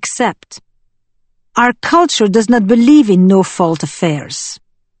hard to accept. Our culture does not believe in no-fault affairs.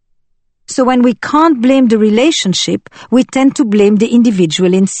 So when we can't blame the relationship, we tend to blame the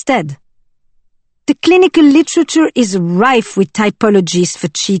individual instead. The clinical literature is rife with typologies for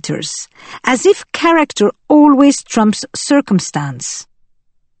cheaters, as if character always trumps circumstance.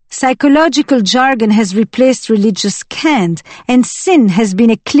 Psychological jargon has replaced religious cant, and sin has been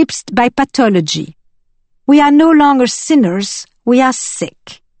eclipsed by pathology. We are no longer sinners, we are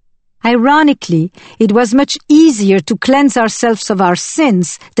sick. Ironically, it was much easier to cleanse ourselves of our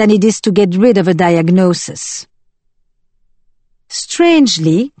sins than it is to get rid of a diagnosis.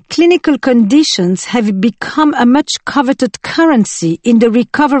 Strangely, clinical conditions have become a much coveted currency in the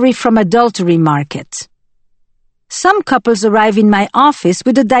recovery from adultery market. Some couples arrive in my office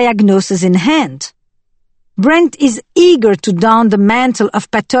with a diagnosis in hand. Brent is eager to don the mantle of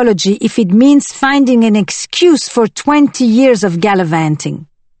pathology if it means finding an excuse for 20 years of gallivanting.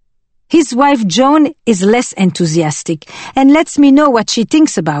 His wife Joan is less enthusiastic and lets me know what she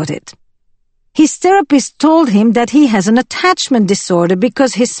thinks about it. His therapist told him that he has an attachment disorder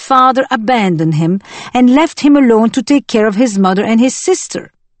because his father abandoned him and left him alone to take care of his mother and his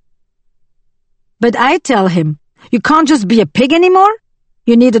sister. But I tell him, you can't just be a pig anymore?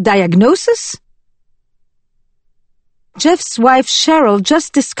 You need a diagnosis? Jeff's wife Cheryl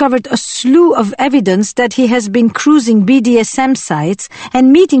just discovered a slew of evidence that he has been cruising BDSM sites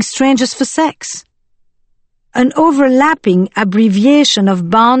and meeting strangers for sex. An overlapping abbreviation of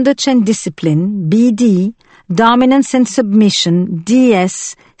bondage and discipline, BD, dominance and submission,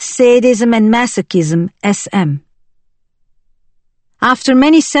 DS, sadism and masochism, SM. After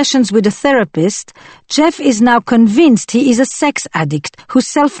many sessions with a therapist, Jeff is now convinced he is a sex addict who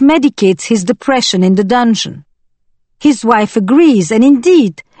self-medicates his depression in the dungeon. His wife agrees, and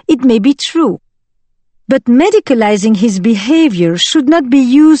indeed, it may be true. But medicalizing his behavior should not be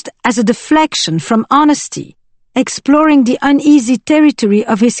used as a deflection from honesty, exploring the uneasy territory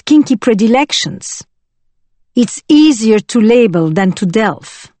of his kinky predilections. It's easier to label than to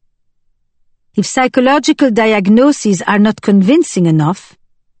delve. If psychological diagnoses are not convincing enough,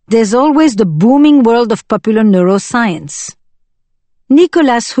 there's always the booming world of popular neuroscience.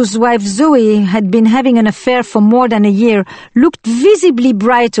 Nicholas, whose wife Zoe had been having an affair for more than a year, looked visibly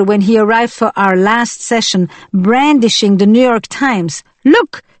brighter when he arrived for our last session, brandishing the New York Times.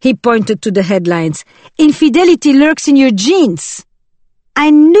 "Look," he pointed to the headlines, "infidelity lurks in your genes." I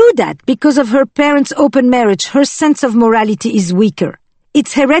knew that because of her parents' open marriage, her sense of morality is weaker.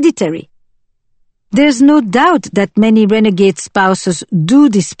 It's hereditary. There's no doubt that many renegade spouses do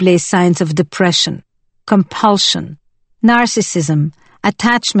display signs of depression, compulsion, narcissism,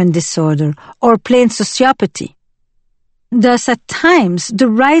 attachment disorder, or plain sociopathy. Thus, at times, the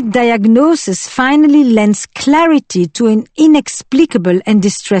right diagnosis finally lends clarity to an inexplicable and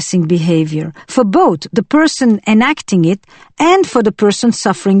distressing behavior, for both the person enacting it and for the person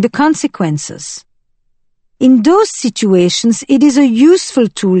suffering the consequences. In those situations, it is a useful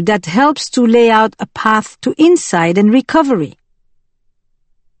tool that helps to lay out a path to insight and recovery.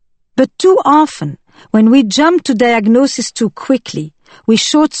 But too often, when we jump to diagnosis too quickly, we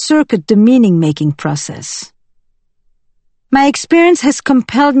short-circuit the meaning-making process. My experience has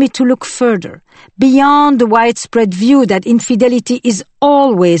compelled me to look further, beyond the widespread view that infidelity is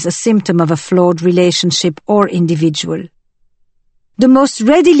always a symptom of a flawed relationship or individual. The most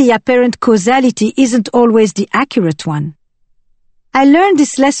readily apparent causality isn't always the accurate one. I learned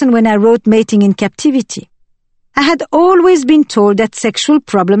this lesson when I wrote Mating in Captivity. I had always been told that sexual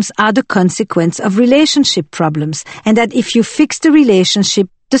problems are the consequence of relationship problems, and that if you fix the relationship,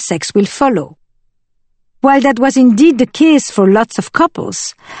 the sex will follow. While that was indeed the case for lots of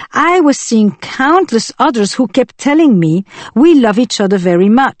couples, I was seeing countless others who kept telling me, we love each other very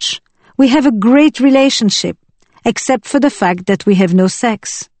much. We have a great relationship, except for the fact that we have no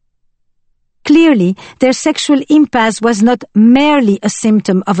sex. Clearly, their sexual impasse was not merely a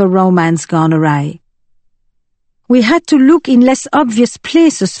symptom of a romance gone awry. We had to look in less obvious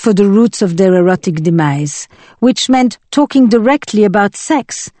places for the roots of their erotic demise, which meant talking directly about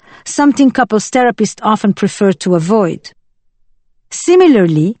sex, something couples therapists often prefer to avoid.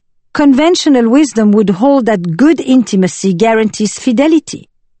 Similarly, conventional wisdom would hold that good intimacy guarantees fidelity.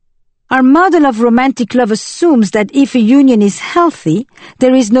 Our model of romantic love assumes that if a union is healthy,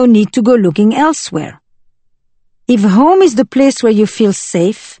 there is no need to go looking elsewhere. If home is the place where you feel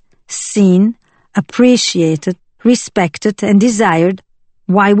safe, seen, appreciated, respected, and desired,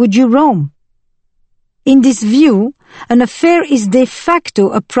 why would you roam? In this view, an affair is de facto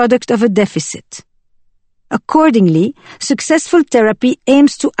a product of a deficit. Accordingly, successful therapy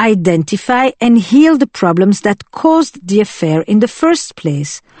aims to identify and heal the problems that caused the affair in the first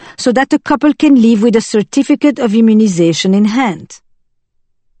place, so that the couple can live with a certificate of immunization in hand.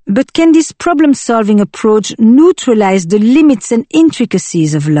 But can this problem-solving approach neutralize the limits and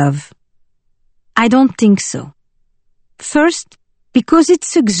intricacies of love? I don't think so. First, because it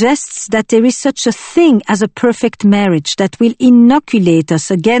suggests that there is such a thing as a perfect marriage that will inoculate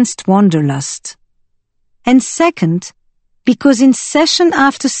us against wanderlust. And second, because in session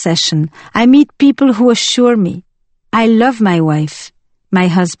after session, I meet people who assure me, I love my wife, my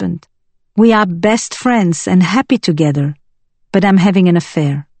husband. We are best friends and happy together, but I'm having an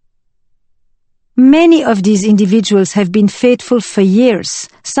affair. Many of these individuals have been faithful for years,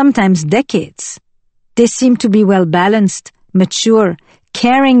 sometimes decades. They seem to be well-balanced, mature,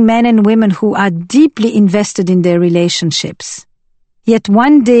 caring men and women who are deeply invested in their relationships. Yet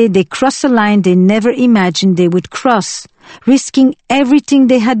one day they cross a line they never imagined they would cross, risking everything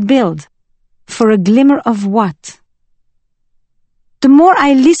they had built. For a glimmer of what? The more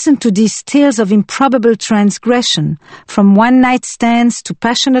I listen to these tales of improbable transgression, from one-night stands to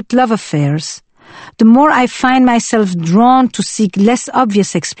passionate love affairs, the more I find myself drawn to seek less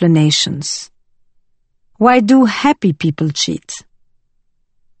obvious explanations. Why do happy people cheat?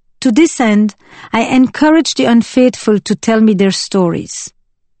 To this end, I encourage the unfaithful to tell me their stories.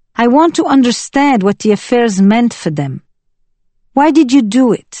 I want to understand what the affairs meant for them. Why did you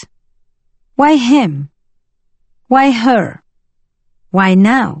do it? Why him? Why her? Why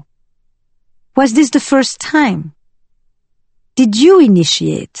now? Was this the first time? Did you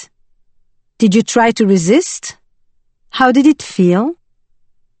initiate? Did you try to resist? How did it feel?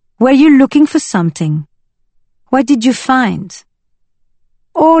 Were you looking for something? What did you find?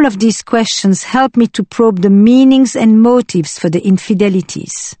 All of these questions help me to probe the meanings and motives for the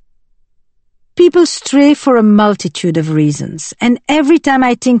infidelities. People stray for a multitude of reasons, and every time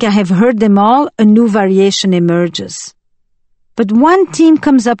I think I have heard them all, a new variation emerges. But one theme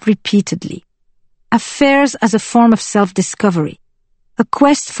comes up repeatedly: affairs as a form of self-discovery, a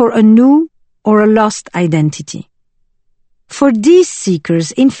quest for a new or a lost identity. For these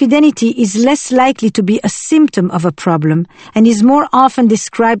seekers, infidelity is less likely to be a symptom of a problem and is more often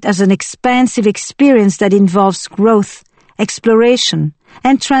described as an expansive experience that involves growth, exploration,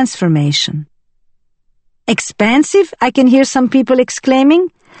 and transformation. Expansive, I can hear some people exclaiming.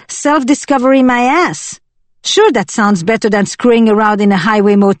 Self-discovery my ass. Sure, that sounds better than screwing around in a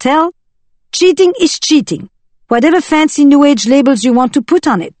highway motel. Cheating is cheating, whatever fancy new age labels you want to put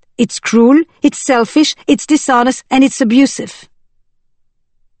on it. It's cruel, it's selfish, it's dishonest, and it's abusive.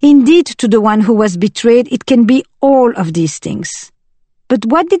 Indeed, to the one who was betrayed, it can be all of these things. But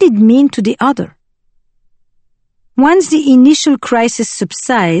what did it mean to the other? Once the initial crisis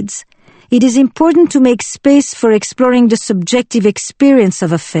subsides, it is important to make space for exploring the subjective experience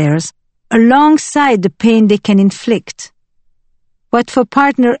of affairs alongside the pain they can inflict. What for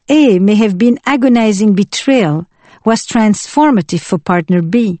partner A may have been agonizing betrayal was transformative for partner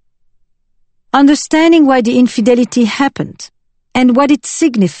B. Understanding why the infidelity happened and what it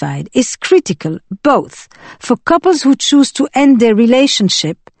signified is critical both for couples who choose to end their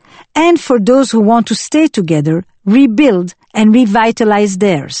relationship and for those who want to stay together, rebuild, and revitalize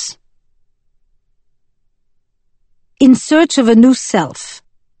theirs. In search of a new self.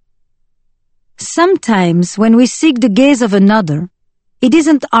 Sometimes when we seek the gaze of another, it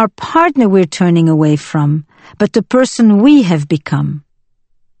isn't our partner we're turning away from, but the person we have become.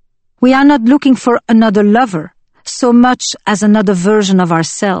 We are not looking for another lover, so much as another version of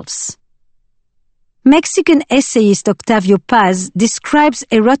ourselves. Mexican essayist Octavio Paz describes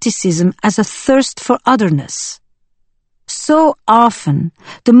eroticism as a thirst for otherness. So often,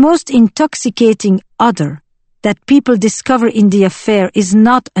 the most intoxicating other that people discover in the affair is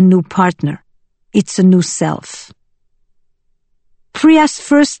not a new partner, it's a new self. Priya's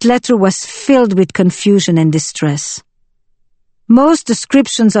first letter was filled with confusion and distress. Most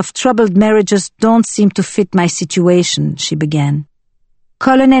descriptions of troubled marriages don't seem to fit my situation, she began.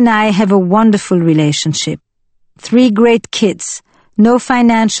 Colin and I have a wonderful relationship. 3 great kids, no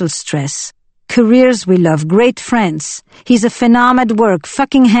financial stress, careers we love, great friends. He's a phenom at work,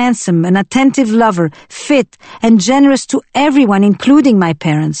 fucking handsome, an attentive lover, fit, and generous to everyone, including my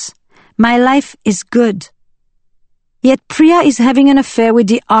parents. My life is good. Yet Priya is having an affair with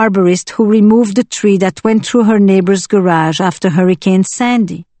the arborist who removed the tree that went through her neighbor's garage after Hurricane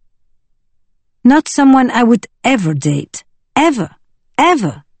Sandy. Not someone I would ever date. Ever.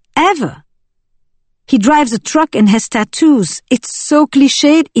 Ever. Ever. He drives a truck and has tattoos. It's so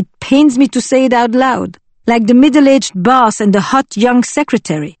cliched, it pains me to say it out loud. Like the middle-aged boss and the hot young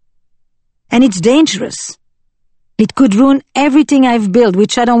secretary. And it's dangerous. It could ruin everything I've built,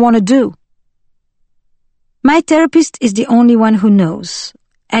 which I don't want to do. My therapist is the only one who knows,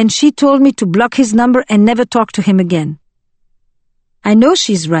 and she told me to block his number and never talk to him again. I know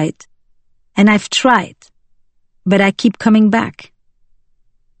she's right, and I've tried, but I keep coming back.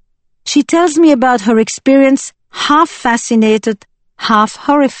 She tells me about her experience, half fascinated, half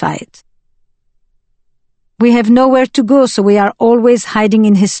horrified. We have nowhere to go, so we are always hiding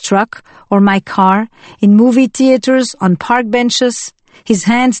in his truck or my car, in movie theaters, on park benches, his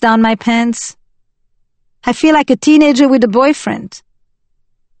hands down my pants. I feel like a teenager with a boyfriend.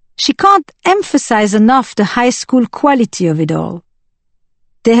 She can't emphasize enough the high school quality of it all.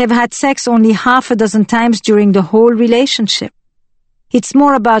 They have had sex only half a dozen times during the whole relationship. It's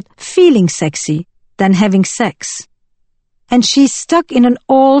more about feeling sexy than having sex. And she's stuck in an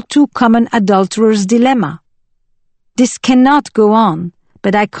all too common adulterer's dilemma. This cannot go on,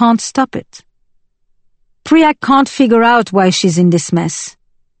 but I can't stop it. Priya can't figure out why she's in this mess.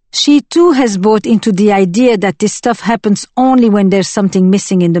 She too has bought into the idea that this stuff happens only when there's something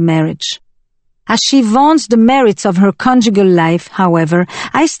missing in the marriage. As she vaunts the merits of her conjugal life, however,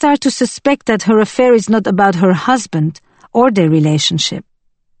 I start to suspect that her affair is not about her husband or their relationship.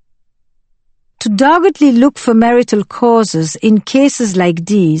 To doggedly look for marital causes in cases like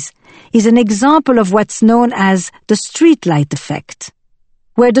these is an example of what's known as the streetlight effect,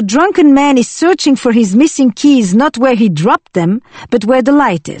 where the drunken man is searching for his missing keys not where he dropped them, but where the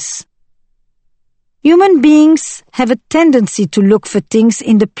light is. Human beings have a tendency to look for things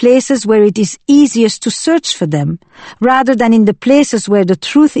in the places where it is easiest to search for them, rather than in the places where the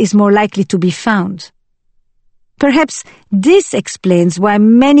truth is more likely to be found. Perhaps this explains why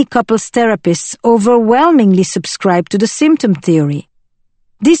many couples therapists overwhelmingly subscribe to the symptom theory.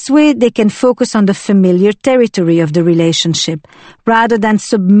 This way they can focus on the familiar territory of the relationship, rather than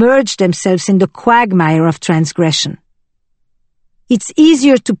submerge themselves in the quagmire of transgression. It's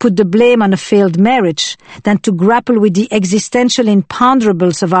easier to put the blame on a failed marriage than to grapple with the existential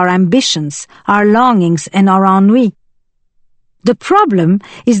imponderables of our ambitions, our longings, and our ennui. The problem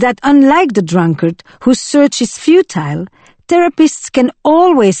is that unlike the drunkard, whose search is futile, therapists can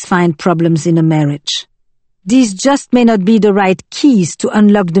always find problems in a marriage. These just may not be the right keys to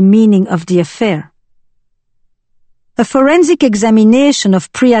unlock the meaning of the affair. A forensic examination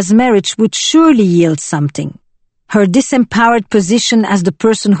of Priya's marriage would surely yield something. Her disempowered position as the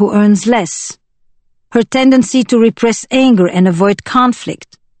person who earns less, her tendency to repress anger and avoid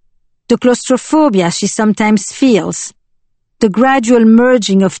conflict, the claustrophobia she sometimes feels, the gradual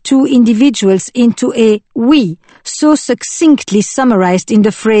merging of two individuals into a we, so succinctly summarized in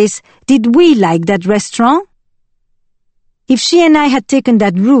the phrase, "Did we like that restaurant?" If she and I had taken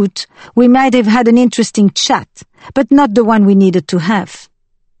that route, we might have had an interesting chat, but not the one we needed to have.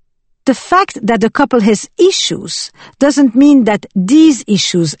 The fact that the couple has issues doesn't mean that these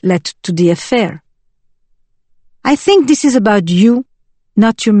issues led to the affair. I think this is about you,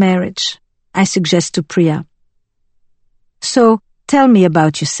 not your marriage, I suggest to Priya. So, tell me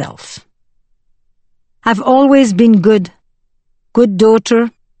about yourself. I've always been good. Good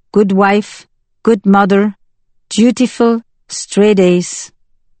daughter, good wife, good mother, dutiful, straight A's.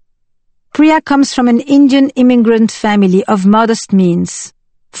 Priya comes from an Indian immigrant family of modest means.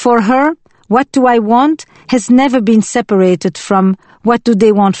 For her, what do I want has never been separated from what do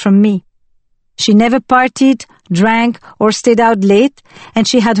they want from me. She never partied, drank, or stayed out late, and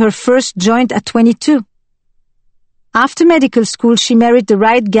she had her first joint at 22. After medical school, she married the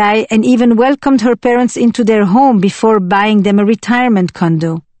right guy and even welcomed her parents into their home before buying them a retirement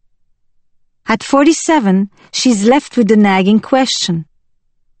condo. At 47, she's left with the nagging question: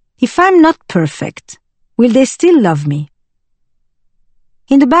 if I'm not perfect, will they still love me?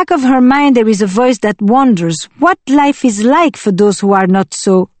 In the back of her mind, there is a voice that wonders what life is like for those who are not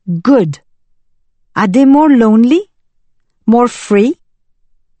so good. Are they more lonely? More free?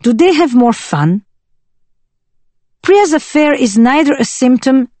 Do they have more fun? Priya's affair is neither a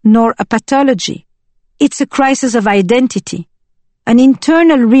symptom nor a pathology. It's a crisis of identity, an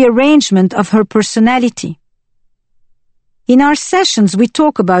internal rearrangement of her personality. In our sessions, we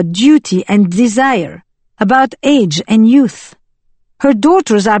talk about duty and desire, about age and youth. Her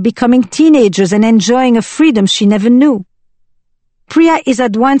daughters are becoming teenagers and enjoying a freedom she never knew. Priya is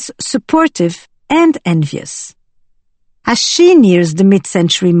at once supportive and envious. As she nears the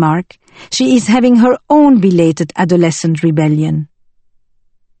mid-century mark, she is having her own belated adolescent rebellion.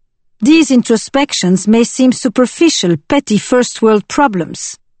 These introspections may seem superficial, petty first-world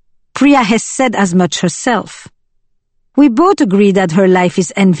problems. Priya has said as much herself. We both agree that her life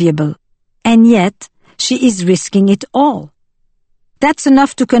is enviable, and yet she is risking it all. That's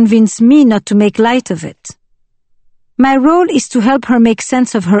enough to convince me not to make light of it. My role is to help her make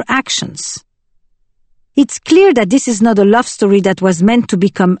sense of her actions. It's clear that this is not a love story that was meant to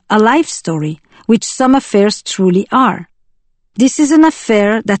become a life story, which some affairs truly are. This is an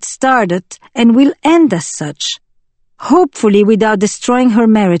affair that started and will end as such, hopefully without destroying her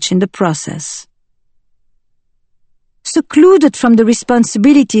marriage in the process. Secluded from the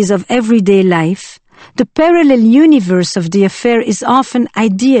responsibilities of everyday life, the parallel universe of the affair is often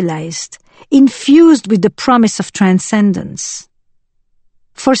idealized, infused with the promise of transcendence.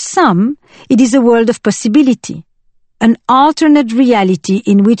 For some, it is a world of possibility, an alternate reality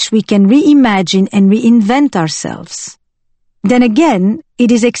in which we can reimagine and reinvent ourselves. Then again,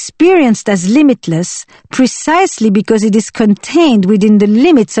 it is experienced as limitless precisely because it is contained within the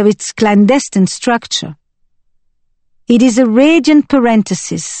limits of its clandestine structure. It is a radiant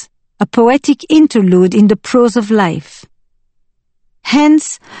parenthesis, a poetic interlude in the prose of life.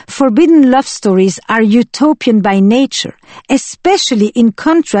 Hence, forbidden love stories are utopian by nature, especially in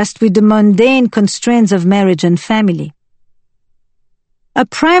contrast with the mundane constraints of marriage and family. A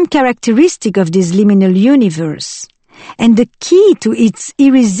prime characteristic of this liminal universe, and the key to its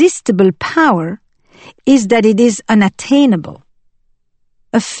irresistible power, is that it is unattainable.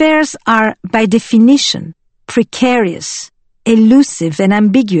 Affairs are, by definition, precarious, elusive, and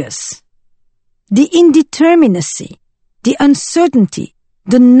ambiguous. The indeterminacy, the uncertainty,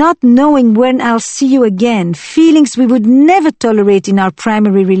 the not knowing when I'll see you again, feelings we would never tolerate in our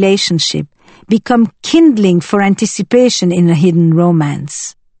primary relationship, become kindling for anticipation in a hidden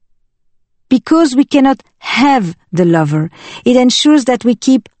romance. Because we cannot have the lover, it ensures that we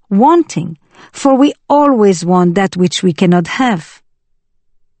keep wanting, for we always want that which we cannot have.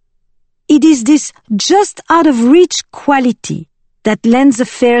 It is this just out of reach quality that lends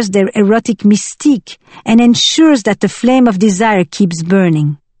affairs their erotic mystique and ensures that the flame of desire keeps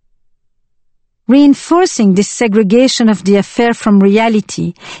burning. Reinforcing this segregation of the affair from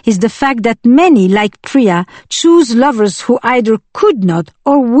reality is the fact that many, like Priya, choose lovers who either could not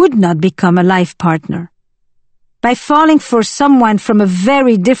or would not become a life partner. By falling for someone from a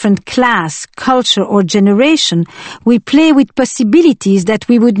very different class, culture, or generation, we play with possibilities that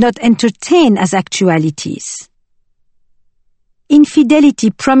we would not entertain as actualities. Infidelity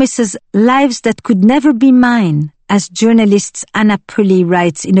promises lives that could never be mine, as journalist Anna Pully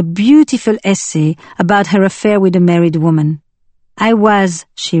writes in a beautiful essay about her affair with a married woman. I was,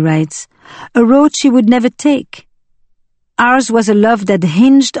 she writes, a road she would never take. Ours was a love that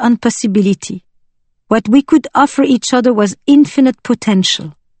hinged on possibility. What we could offer each other was infinite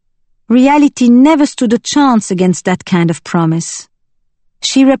potential. Reality never stood a chance against that kind of promise.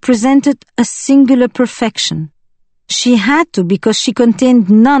 She represented a singular perfection. She had to because she contained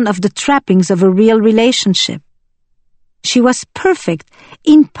none of the trappings of a real relationship. She was perfect,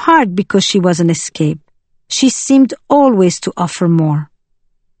 in part because she was an escape. She seemed always to offer more.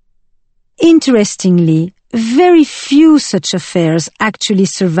 Interestingly, very few such affairs actually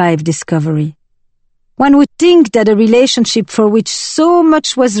survive discovery. One would think that a relationship for which so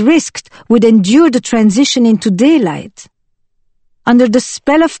much was risked would endure the transition into daylight. Under the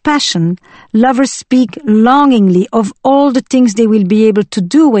spell of passion, lovers speak longingly of all the things they will be able to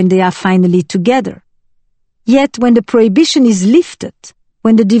do when they are finally together. Yet when the prohibition is lifted,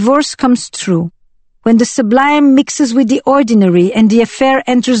 when the divorce comes true, when the sublime mixes with the ordinary and the affair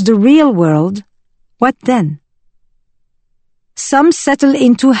enters the real world, what then? Some settle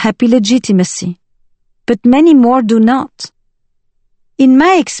into happy legitimacy. but many more do not. In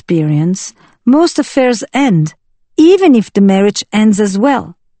my experience, most affairs end, even if the marriage ends as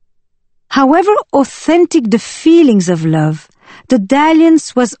well. However authentic the feelings of love, the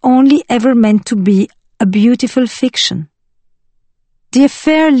dalliance was only ever meant to be a beautiful fiction. The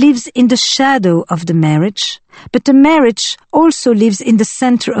affair lives in the shadow of the marriage, but the marriage also lives in the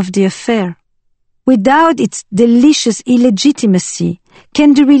center of the affair. Without its delicious illegitimacy,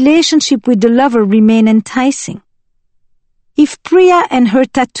 can the relationship with the lover remain enticing? If Priya and her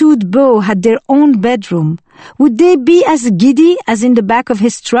tattooed beau had their own bedroom, would they be as giddy as in the back of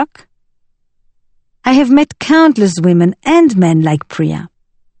his truck? I have met countless women and men like Priya.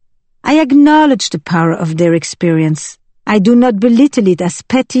 I acknowledge the power of their experience. I do not belittle it as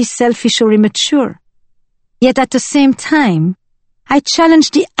petty, selfish, or immature. Yet at the same time, I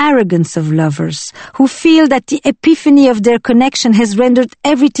challenge the arrogance of lovers who feel that the epiphany of their connection has rendered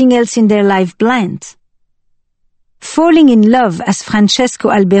everything else in their life bland. Falling in love, as Francesco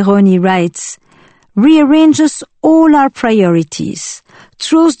Alberoni writes, rearranges all our priorities,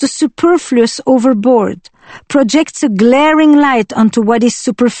 throws the superfluous overboard, projects a glaring light onto what is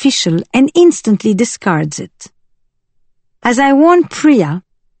superficial, and instantly discards it. As I warn Priya,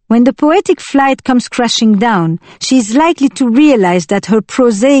 when the poetic flight comes crashing down, she is likely to realize that her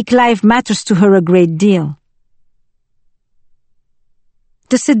prosaic life matters to her a great deal.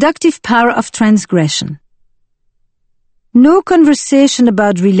 The seductive power of transgression. No conversation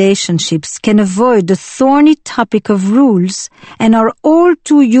about relationships can avoid the thorny topic of rules and our all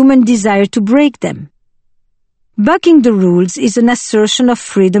too human desire to break them. Bucking the rules is an assertion of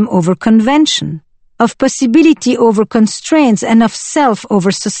freedom over convention, of possibility over constraints, and of self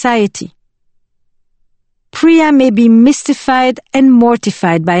over society. Priya may be mystified and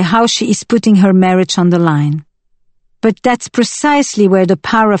mortified by how she is putting her marriage on the line. But that's precisely where the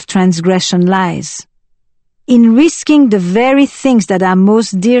power of transgression lies. In risking the very things that are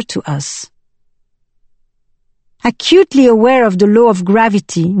most dear to us. Acutely aware of the law of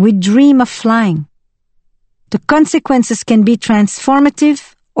gravity, we dream of flying. The consequences can be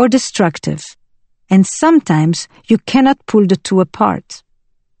transformative or destructive, and sometimes you cannot pull the two apart.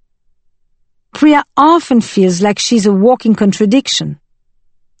 Priya often feels like she's a walking contradiction,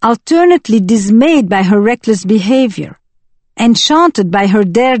 alternately dismayed by her reckless behavior, enchanted by her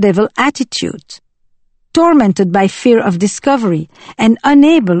daredevil attitude, tormented by fear of discovery, and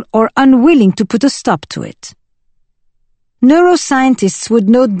unable or unwilling to put a stop to it. Neuroscientists would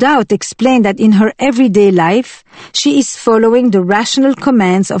no doubt explain that in her everyday life, she is following the rational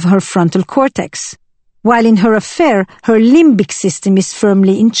commands of her frontal cortex, while in her affair, her limbic system is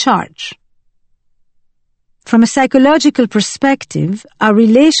firmly in charge. From a psychological perspective, our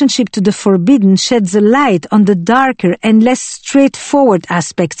relationship to the forbidden sheds a light on the darker and less straightforward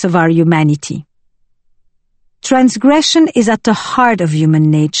aspects of our humanity. Transgression is at the heart of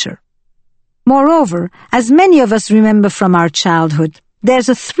human nature. Moreover, as many of us remember from our childhood, there's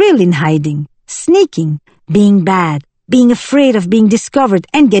a thrill in hiding, sneaking, being bad, being afraid of being discovered,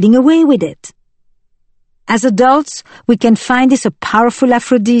 and getting away with it. As adults, we can find this a powerful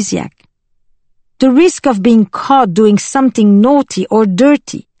aphrodisiac. The risk of being caught doing something naughty or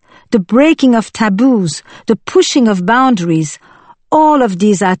dirty, the breaking of taboos, the pushing of boundaries, all of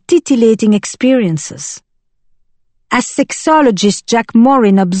these are titillating experiences. As sexologist Jack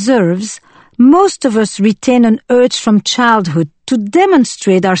Morin observes, most of us retain an urge from childhood to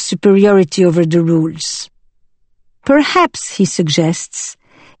demonstrate our superiority over the rules. Perhaps, he suggests,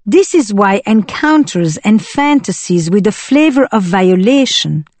 this is why encounters and fantasies with a flavor of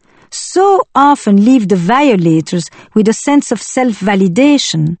violation so often leave the violators with a sense of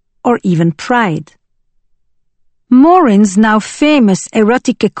self-validation or even pride. Morin's now famous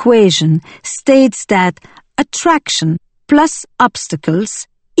erotic equation states that attraction plus obstacles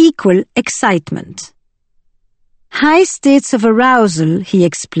equal excitement. High states of arousal, he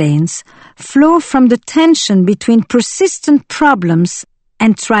explains, flow from the tension between persistent problems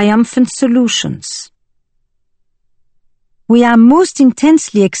and triumphant solutions. We are most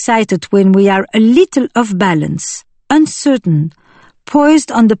intensely excited when we are a little off balance, uncertain,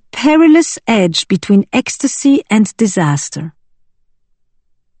 poised on the perilous edge between ecstasy and disaster.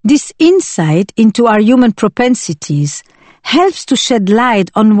 This insight into our human propensities helps to shed light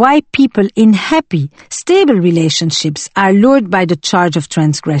on why people in happy, stable relationships are lured by the charge of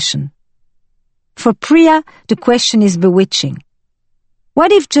transgression. For Priya, the question is bewitching.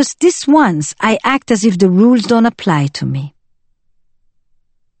 What if just this once I act as if the rules don't apply to me?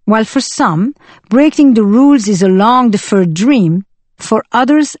 While for some, breaking the rules is a long-deferred dream, for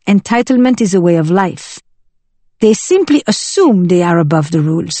others, entitlement is a way of life. They simply assume they are above the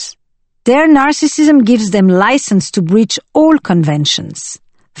rules. Their narcissism gives them license to breach all conventions.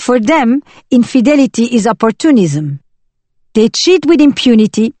 For them, infidelity is opportunism. They cheat with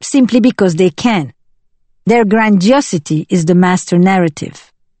impunity simply because they can. Their grandiosity is the master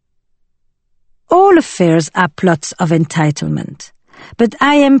narrative. All affairs are plots of entitlement, but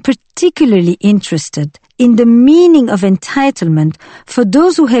I am particularly interested in the meaning of entitlement for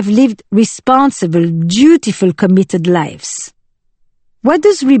those who have lived responsible, dutiful, committed lives. What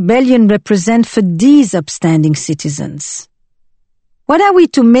does rebellion represent for these upstanding citizens? What are we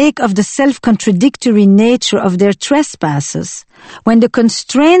to make of the self-contradictory nature of their trespasses when the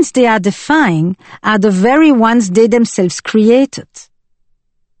constraints they are defying are the very ones they themselves created?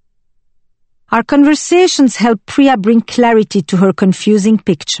 Our conversations help Priya bring clarity to her confusing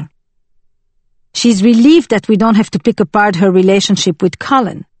picture. She's relieved that we don't have to pick apart her relationship with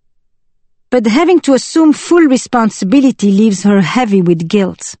Colin. But having to assume full responsibility leaves her heavy with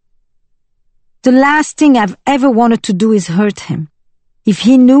guilt. The last thing I've ever wanted to do is hurt him. If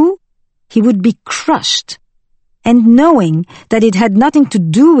he knew, he would be crushed. And knowing that it had nothing to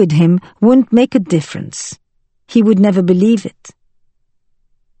do with him wouldn't make a difference. He would never believe it.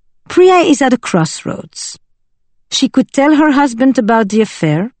 Priya is at a crossroads. She could tell her husband about the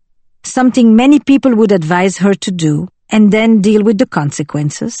affair, something many people would advise her to do, and then deal with the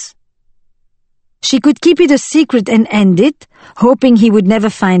consequences. She could keep it a secret and end it, hoping he would never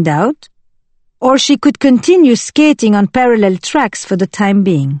find out, or she could continue skating on parallel tracks for the time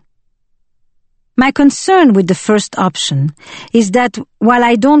being. My concern with the first option is that while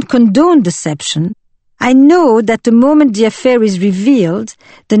I don't condone deception, I know that the moment the affair is revealed,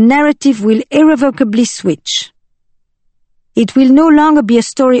 the narrative will irrevocably switch. It will no longer be a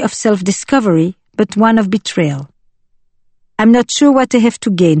story of self-discovery, but one of betrayal. I'm not sure what I have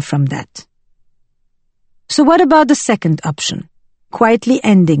to gain from that. So what about the second option, quietly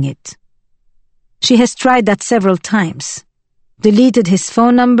ending it? She has tried that several times. Deleted his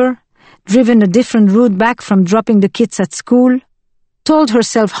phone number, driven a different route back from dropping the kids at school, told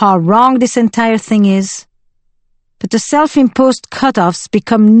herself how wrong this entire thing is. But the self-imposed cutoffs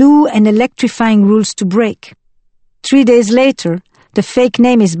become new and electrifying rules to break. 3 days later, the fake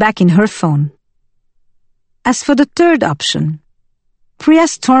name is back in her phone. As for the third option,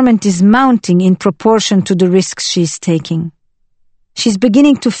 Priya's torment is mounting in proportion to the risks she's taking. She's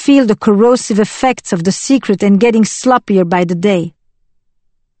beginning to feel the corrosive effects of the secret and getting sloppier by the day.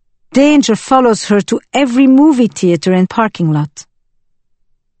 Danger follows her to every movie theater and parking lot.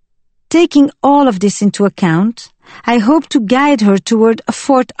 Taking all of this into account, I hope to guide her toward a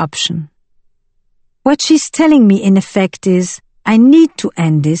fourth option. What she's telling me, in effect, is, I need to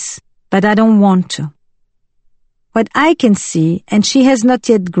end this, but I don't want to. What I can see, and she has not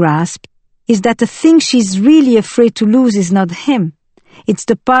yet grasped, is that the thing she's really afraid to lose is not him. It's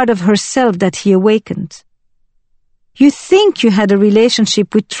the part of herself that he awakened. You think you had a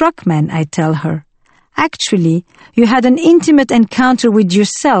relationship with Truckman, I tell her. Actually, you had an intimate encounter with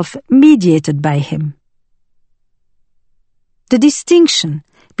yourself mediated by him. The distinction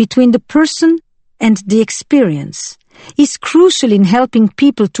between the person and the experience is crucial in helping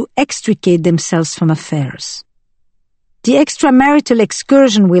people to extricate themselves from affairs. The extramarital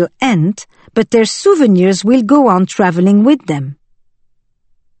excursion will end, but their souvenirs will go on traveling with them.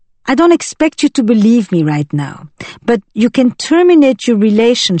 I don't expect you to believe me right now, but you can terminate your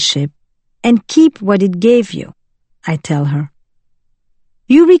relationship and keep what it gave you, I tell her.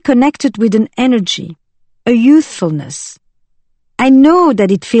 You reconnected with an energy, a youthfulness. I know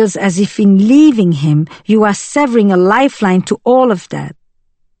that it feels as if in leaving him you are severing a lifeline to all of that.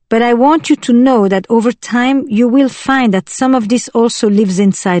 But I want you to know that over time you will find that some of this also lives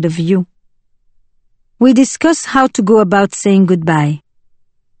inside of you. We discuss how to go about saying goodbye.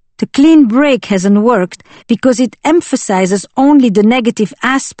 The clean break hasn't worked because it emphasizes only the negative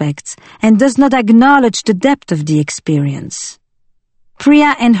aspects and does not acknowledge the depth of the experience.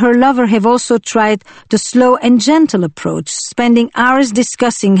 Priya and her lover have also tried the slow and gentle approach, spending hours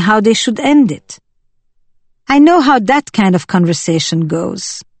discussing how they should end it. I know how that kind of conversation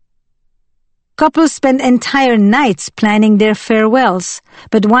goes. Couples spend entire nights planning their farewells,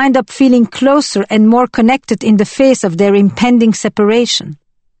 but wind up feeling closer and more connected in the face of their impending separation.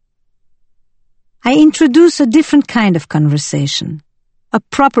 I introduce a different kind of conversation, a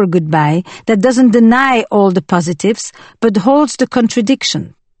proper goodbye that doesn't deny all the positives, but holds the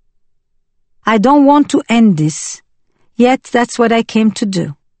contradiction. I don't want to end this, yet that's what I came to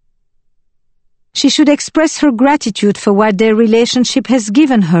do. She should express her gratitude for what their relationship has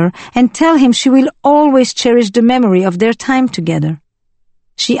given her and tell him she will always cherish the memory of their time together.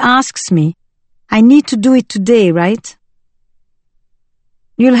 She asks me, I need to do it today, right?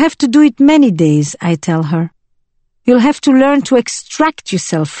 You'll have to do it many days, I tell her. You'll have to learn to extract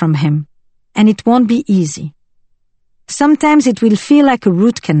yourself from him, and it won't be easy. Sometimes it will feel like a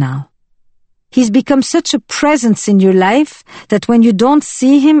root canal. He's become such a presence in your life that when you don't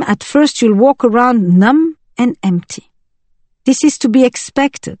see him, at first you'll walk around numb and empty. This is to be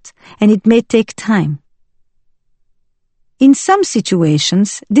expected, and it may take time. In some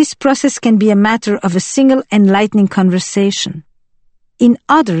situations, this process can be a matter of a single enlightening conversation. In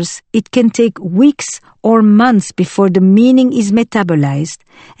others, it can take weeks or months before the meaning is metabolized,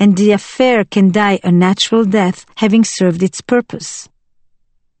 and the affair can die a natural death, having served its purpose.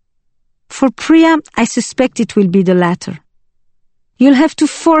 For Priya, I suspect it will be the latter. You'll have to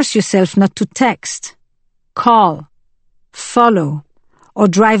force yourself not to text, call, follow, or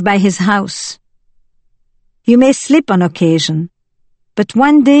drive by his house. You may slip on occasion, but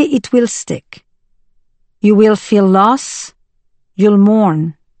one day it will stick. You will feel loss, you'll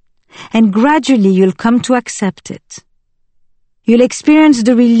mourn, and gradually you'll come to accept it. You'll experience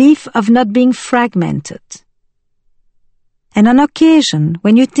the relief of not being fragmented. And on occasion,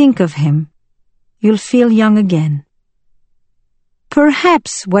 when you think of him, you'll feel young again.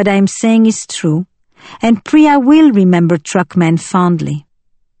 Perhaps what I'm saying is true, and Priya will remember Truckman fondly.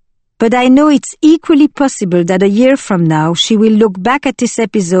 But I know it's equally possible that a year from now she will look back at this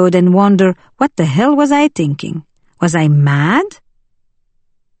episode and wonder, what the hell was I thinking? Was I mad?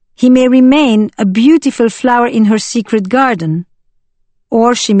 He may remain a beautiful flower in her secret garden,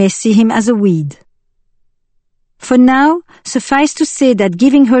 or she may see him as a weed. For now, suffice to say that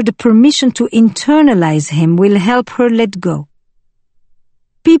giving her the permission to internalize him will help her let go.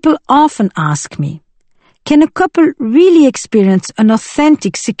 People often ask me, can a couple really experience an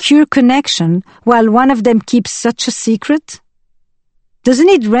authentic, secure connection while one of them keeps such a secret? Doesn't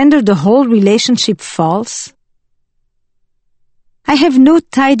it render the whole relationship false? I have no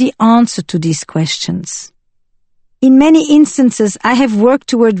tidy answer to these questions. In many instances, I have worked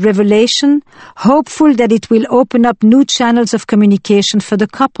toward revelation, hopeful that it will open up new channels of communication for the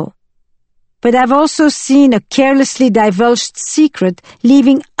couple. But I've also seen a carelessly divulged secret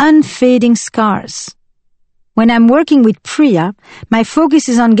leaving unfading scars. When I'm working with Priya, my focus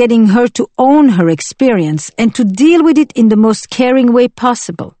is on getting her to own her experience and to deal with it in the most caring way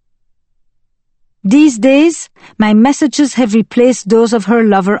possible. These days, my messages have replaced those of her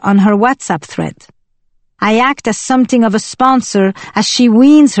lover on her WhatsApp thread. I act as something of a sponsor as she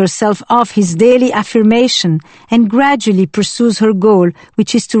weans herself off his daily affirmation and gradually pursues her goal,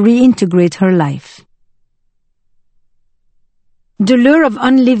 which is to reintegrate her life. The lure of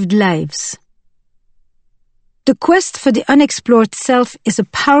unlived lives. The quest for the unexplored self is a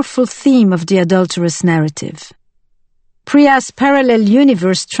powerful theme of the adulterous narrative. Priya's parallel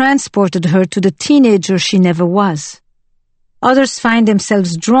universe transported her to the teenager she never was. Others find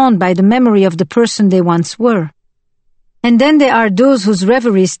themselves drawn by the memory of the person they once were. And then there are those whose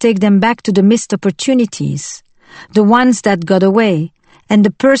reveries take them back to the missed opportunities, the ones that got away, and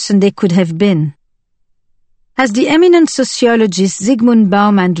the person they could have been. As the eminent sociologist Zygmunt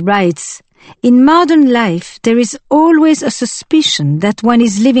Bauman writes, in modern life, there is always a suspicion that one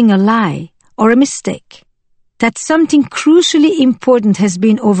is living a lie or a mistake, that something crucially important has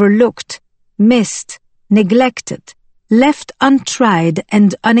been overlooked, missed, neglected, left untried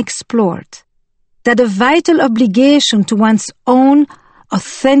and unexplored, that a vital obligation to one's own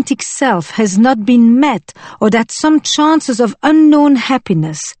authentic self has not been met, or that some chances of unknown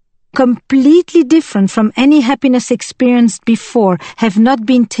happiness, completely different from any happiness experienced before, have not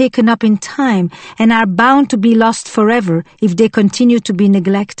been taken up in time and are bound to be lost forever if they continue to be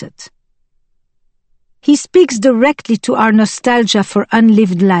neglected. He speaks directly to our nostalgia for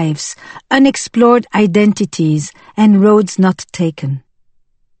unlived lives, unexplored identities, and roads not taken.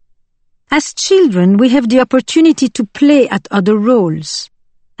 As children, we have the opportunity to play at other roles.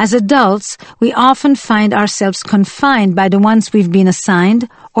 As adults, we often find ourselves confined by the ones we've been assigned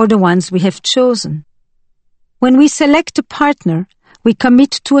or the ones we have chosen. When we select a partner, we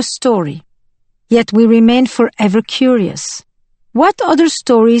commit to a story, yet we remain forever curious. What other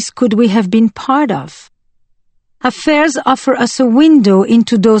stories could we have been part of? Affairs offer us a window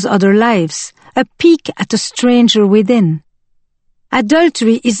into those other lives, a peek at a stranger within.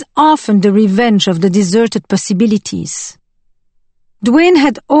 Adultery is often the revenge of the deserted possibilities. Dwayne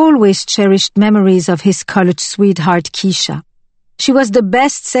had always cherished memories of his college sweetheart Keisha. She was the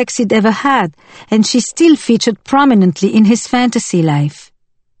best sex he'd ever had, and she still featured prominently in his fantasy life.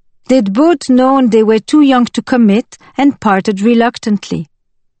 They'd both known they were too young to commit and parted reluctantly.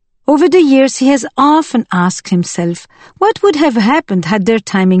 Over the years, he has often asked himself, what would have happened had their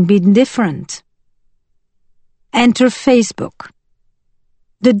timing been different? Enter Facebook.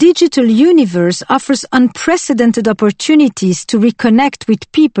 The digital universe offers unprecedented opportunities to reconnect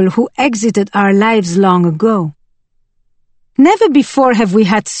with people who exited our lives long ago. Never before have we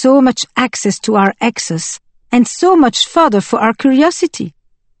had so much access to our exes and so much fodder for our curiosity.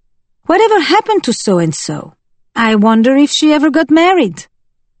 Whatever happened to so-and-so? I wonder if she ever got married.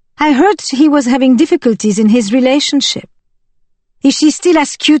 I heard he was having difficulties in his relationship. Is she still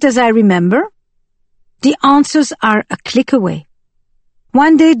as cute as I remember? The answers are a click away.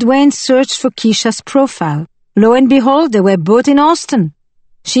 One day Dwayne searched for Keisha's profile. Lo and behold, they were both in Austin.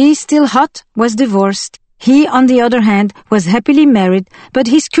 She, still hot, was divorced. He, on the other hand, was happily married, but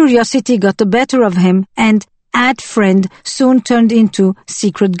his curiosity got the better of him and add friend soon turned into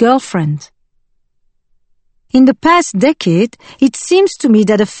secret girlfriend. In the past decade, it seems to me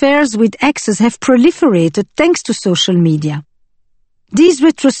that affairs with exes have proliferated thanks to social media. These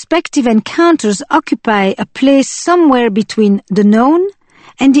retrospective encounters occupy a place somewhere between the known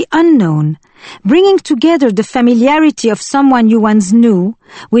and the unknown, bringing together the familiarity of someone you once knew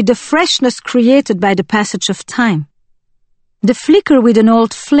with the freshness created by the passage of time. The flicker with an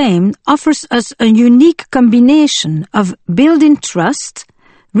old flame offers us a unique combination of built-in trust,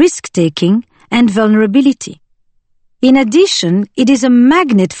 risk-taking, and vulnerability. In addition, it is a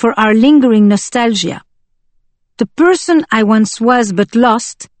magnet for our lingering nostalgia. The person I once was but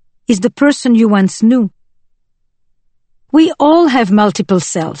lost is the person you once knew. We all have multiple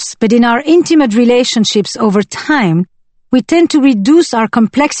selves, but in our intimate relationships over time, we tend to reduce our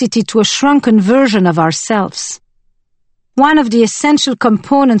complexity to a shrunken version of ourselves. One of the essential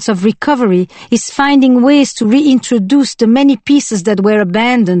components of recovery is finding ways to reintroduce the many pieces that were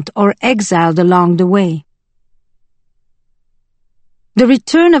abandoned or exiled along the way. The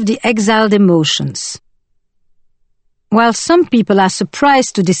return of the exiled emotions. While some people are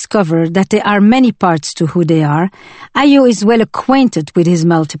surprised to discover that there are many parts to who they are, Ayo is well acquainted with his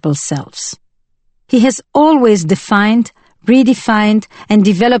multiple selves. He has always defined, redefined, and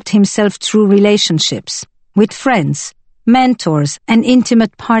developed himself through relationships, with friends, mentors, and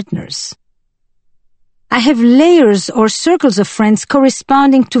intimate partners. I have layers or circles of friends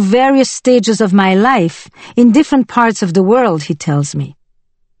corresponding to various stages of my life in different parts of the world, he tells me.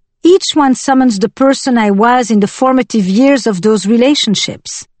 Each one summons the person I was in the formative years of those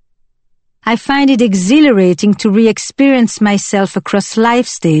relationships. I find it exhilarating to re-experience myself across life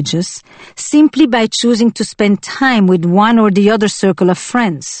stages simply by choosing to spend time with one or the other circle of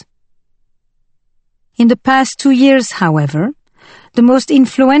friends. In the past 2 years, however, the most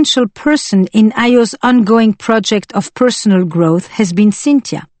influential person in Ayo's ongoing project of personal growth has been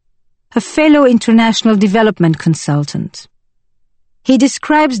Cynthia, a fellow international development consultant. He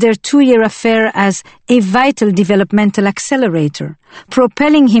describes their 2-year affair as a vital developmental accelerator,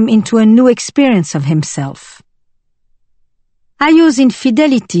 propelling him into a new experience of himself. Ayo's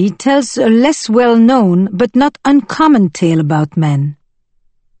infidelity tells a less well-known but not uncommon tale about men.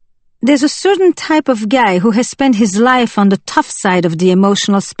 There's a certain type of guy who has spent his life on the tough side of the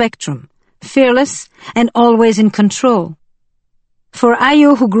emotional spectrum, fearless and always in control. For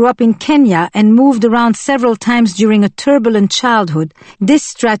Ayo, who grew up in Kenya and moved around several times during a turbulent childhood, this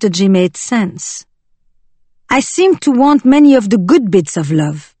strategy made sense. I seemed to want many of the good bits of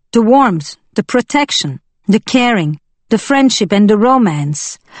love, the warmth, the protection, the caring, the friendship and the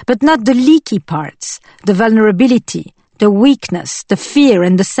romance, but not the leaky parts, the vulnerability, the weakness, the fear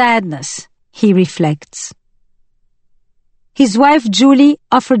and the sadness, he reflects. His wife Julie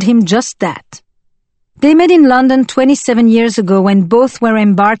offered him just that. They met in London 27 years ago when both were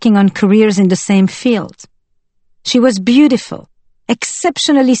embarking on careers in the same field. She was beautiful,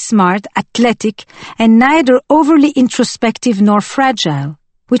 exceptionally smart, athletic, and neither overly introspective nor fragile,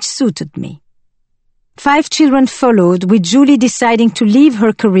 which suited me. 5 children followed, with Julie deciding to leave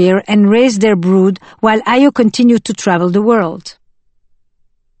her career and raise their brood while Ayo continued to travel the world.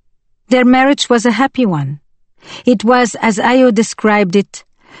 Their marriage was a happy one. It was, as Ayo described it,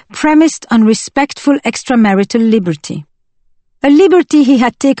 premised on respectful extramarital liberty. A liberty he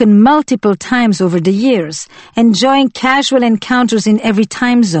had taken multiple times over the years, enjoying casual encounters in every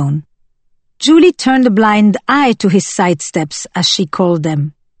time zone. Julie turned a blind eye to his sidesteps, as she called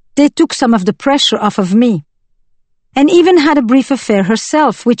them. They took some of the pressure off of me. And even had a brief affair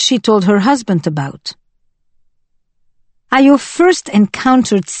herself, which she told her husband about. Ayo first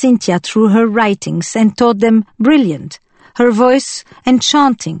encountered Cynthia through her writings and thought them brilliant. Her voice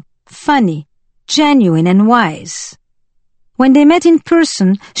enchanting, funny, genuine and wise. When they met in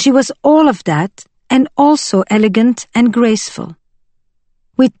person, she was all of that and also elegant and graceful.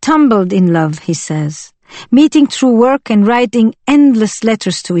 We tumbled in love, he says, meeting through work and writing endless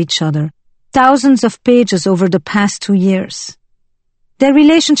letters to each other, thousands of pages over the past 2 years. Their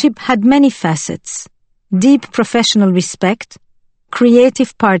relationship had many facets: deep professional respect,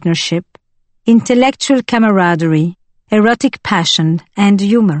 creative partnership, intellectual camaraderie, erotic passion, and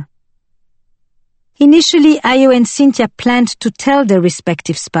humor. Initially, Ayo and Cynthia planned to tell their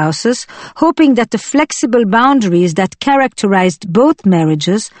respective spouses, hoping that the flexible boundaries that characterized both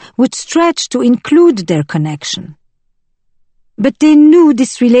marriages would stretch to include their connection. But they knew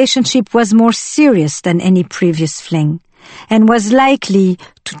this relationship was more serious than any previous fling, and was likely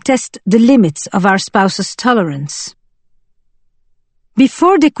to test the limits of our spouses' tolerance.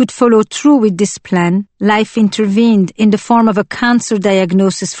 Before they could follow through with this plan, life intervened in the form of a cancer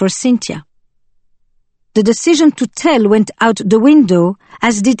diagnosis for Cynthia. The decision to tell went out the window,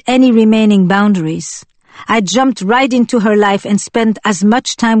 as did any remaining boundaries. I jumped right into her life and spent as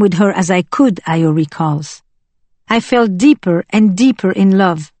much time with her as I could, Ayo recalls. I fell deeper and deeper in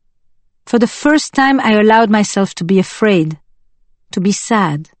love. For the first time, I allowed myself to be afraid, to be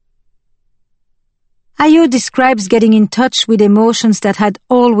sad. Ayo describes getting in touch with emotions that had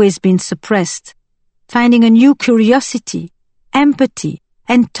always been suppressed, finding a new curiosity, empathy,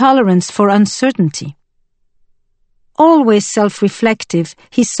 and tolerance for uncertainty. Always self-reflective,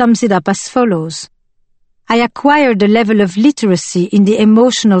 he sums it up as follows: I acquired a level of literacy in the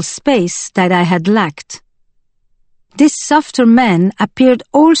emotional space that I had lacked. This softer man appeared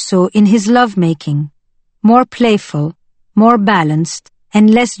also in his lovemaking, more playful, more balanced,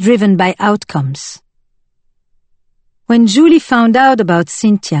 and less driven by outcomes. When Julie found out about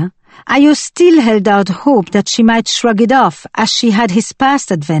Cynthia, Ayo still held out hope that she might shrug it off as she had his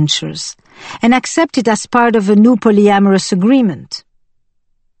past adventures, and accept it as part of a new polyamorous agreement.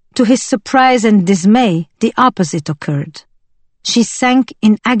 To his surprise and dismay, the opposite occurred. She sank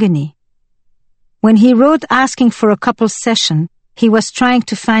in agony. When he wrote asking for a couples session, he was trying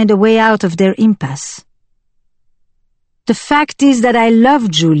to find a way out of their impasse. The fact is that I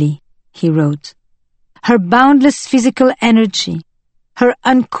love Julie, he wrote. Her boundless physical energy, her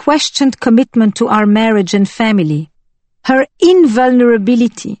unquestioned commitment to our marriage and family, her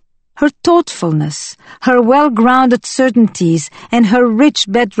invulnerability, her thoughtfulness, her well-grounded certainties, and her rich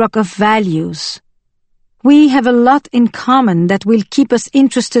bedrock of values. We have a lot in common that will keep us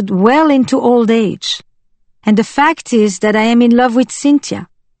interested well into old age. And the fact is that I am in love with Cynthia.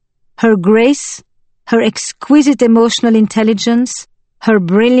 Her grace, her exquisite emotional intelligence, her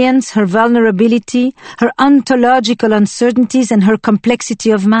brilliance, her vulnerability, her ontological uncertainties, and her complexity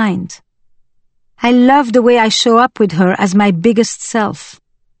of mind. I love the way I show up with her as my biggest self.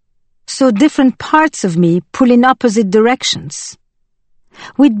 So different parts of me pull in opposite directions.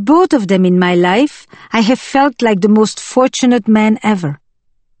 With both of them in my life, I have felt like the most fortunate man ever.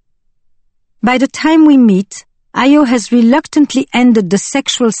 By the time we meet, Ayo has reluctantly ended the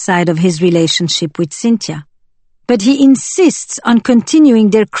sexual side of his relationship with Cynthia, but he insists on continuing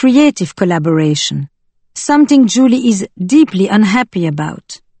their creative collaboration, something Julie is deeply unhappy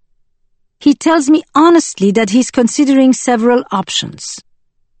about. He tells me honestly that he's considering several options.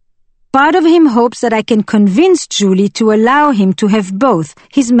 Part of him hopes that I can convince Julie to allow him to have both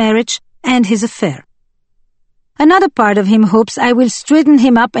his marriage and his affair. Another part of him hopes I will straighten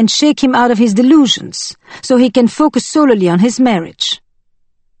him up and shake him out of his delusions, so he can focus solely on his marriage.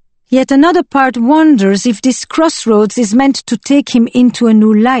 Yet another part wonders if this crossroads is meant to take him into a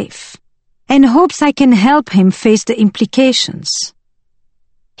new life, and hopes I can help him face the implications.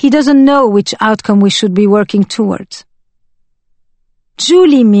 He doesn't know which outcome we should be working toward.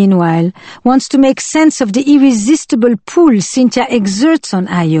 Julie, meanwhile, wants to make sense of the irresistible pull Cynthia exerts on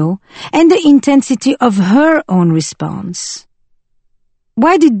Ayo and the intensity of her own response.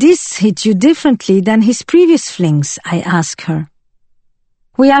 Why did this hit you differently than his previous flings? I ask her.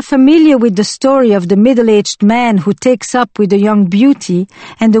 We are familiar with the story of the middle-aged man who takes up with a young beauty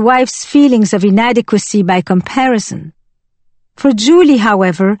and the wife's feelings of inadequacy by comparison. For Julie,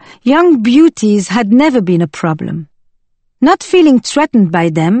 however, young beauties had never been a problem. Not feeling threatened by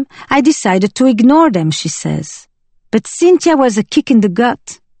them, I decided to ignore them, she says. But Cynthia was a kick in the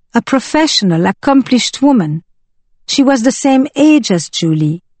gut, a professional, accomplished woman. She was the same age as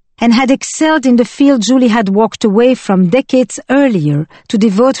Julie, and had excelled in the field Julie had walked away from decades earlier to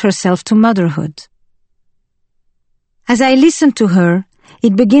devote herself to motherhood. As I listen to her,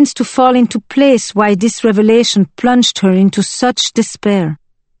 it begins to fall into place why this revelation plunged her into such despair.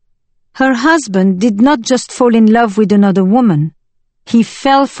 Her husband did not just fall in love with another woman. He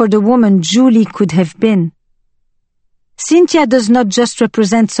fell for the woman Julie could have been. Cynthia does not just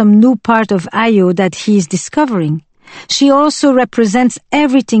represent some new part of Ayo that he is discovering. She also represents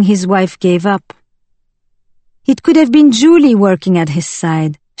everything his wife gave up. It could have been Julie working at his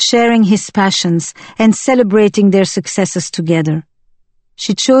side, sharing his passions and celebrating their successes together.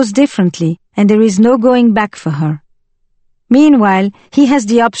 She chose differently, and there is no going back for her. Meanwhile, he has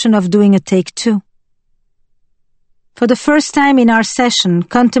the option of doing a take two. For the first time in our session,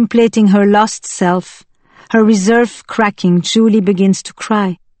 contemplating her lost self, her reserve cracking, Julie begins to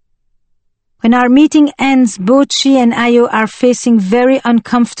cry. When our meeting ends, both she and Ayo are facing very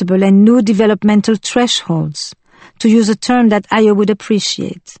uncomfortable and new developmental thresholds, to use a term that Ayo would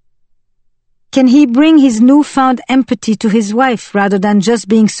appreciate. Can he bring his newfound empathy to his wife rather than just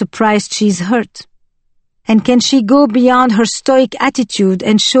being surprised she's hurt? And can she go beyond her stoic attitude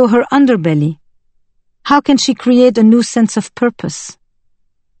and show her underbelly? How can she create a new sense of purpose?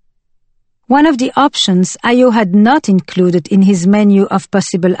 One of the options Ayo had not included in his menu of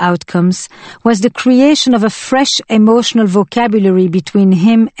possible outcomes was the creation of a fresh emotional vocabulary between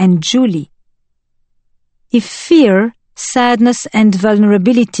him and Julie. If fear, sadness, and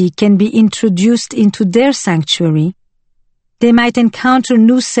vulnerability can be introduced into their sanctuary, they might encounter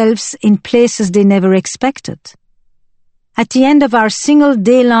new selves in places they never expected. At the end of our single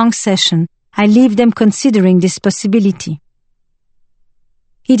day-long session, I leave them considering this possibility.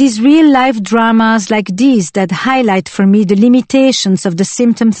 It is real-life dramas like these that highlight for me the limitations of the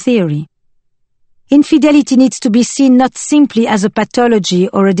symptom theory. Infidelity needs to be seen not simply as a pathology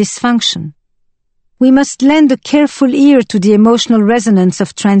or a dysfunction. We must lend a careful ear to the emotional resonance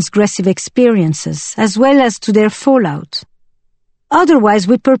of transgressive experiences, as well as to their fallout. Otherwise,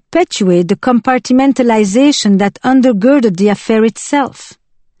 we perpetuate the compartmentalization that undergirded the affair itself.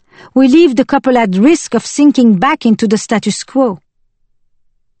 We leave the couple at risk of sinking back into the status quo.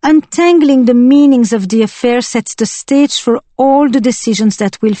 Untangling the meanings of the affair sets the stage for all the decisions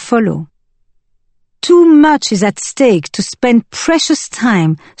that will follow. Too much is at stake to spend precious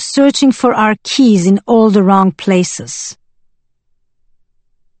time searching for our keys in all the wrong places.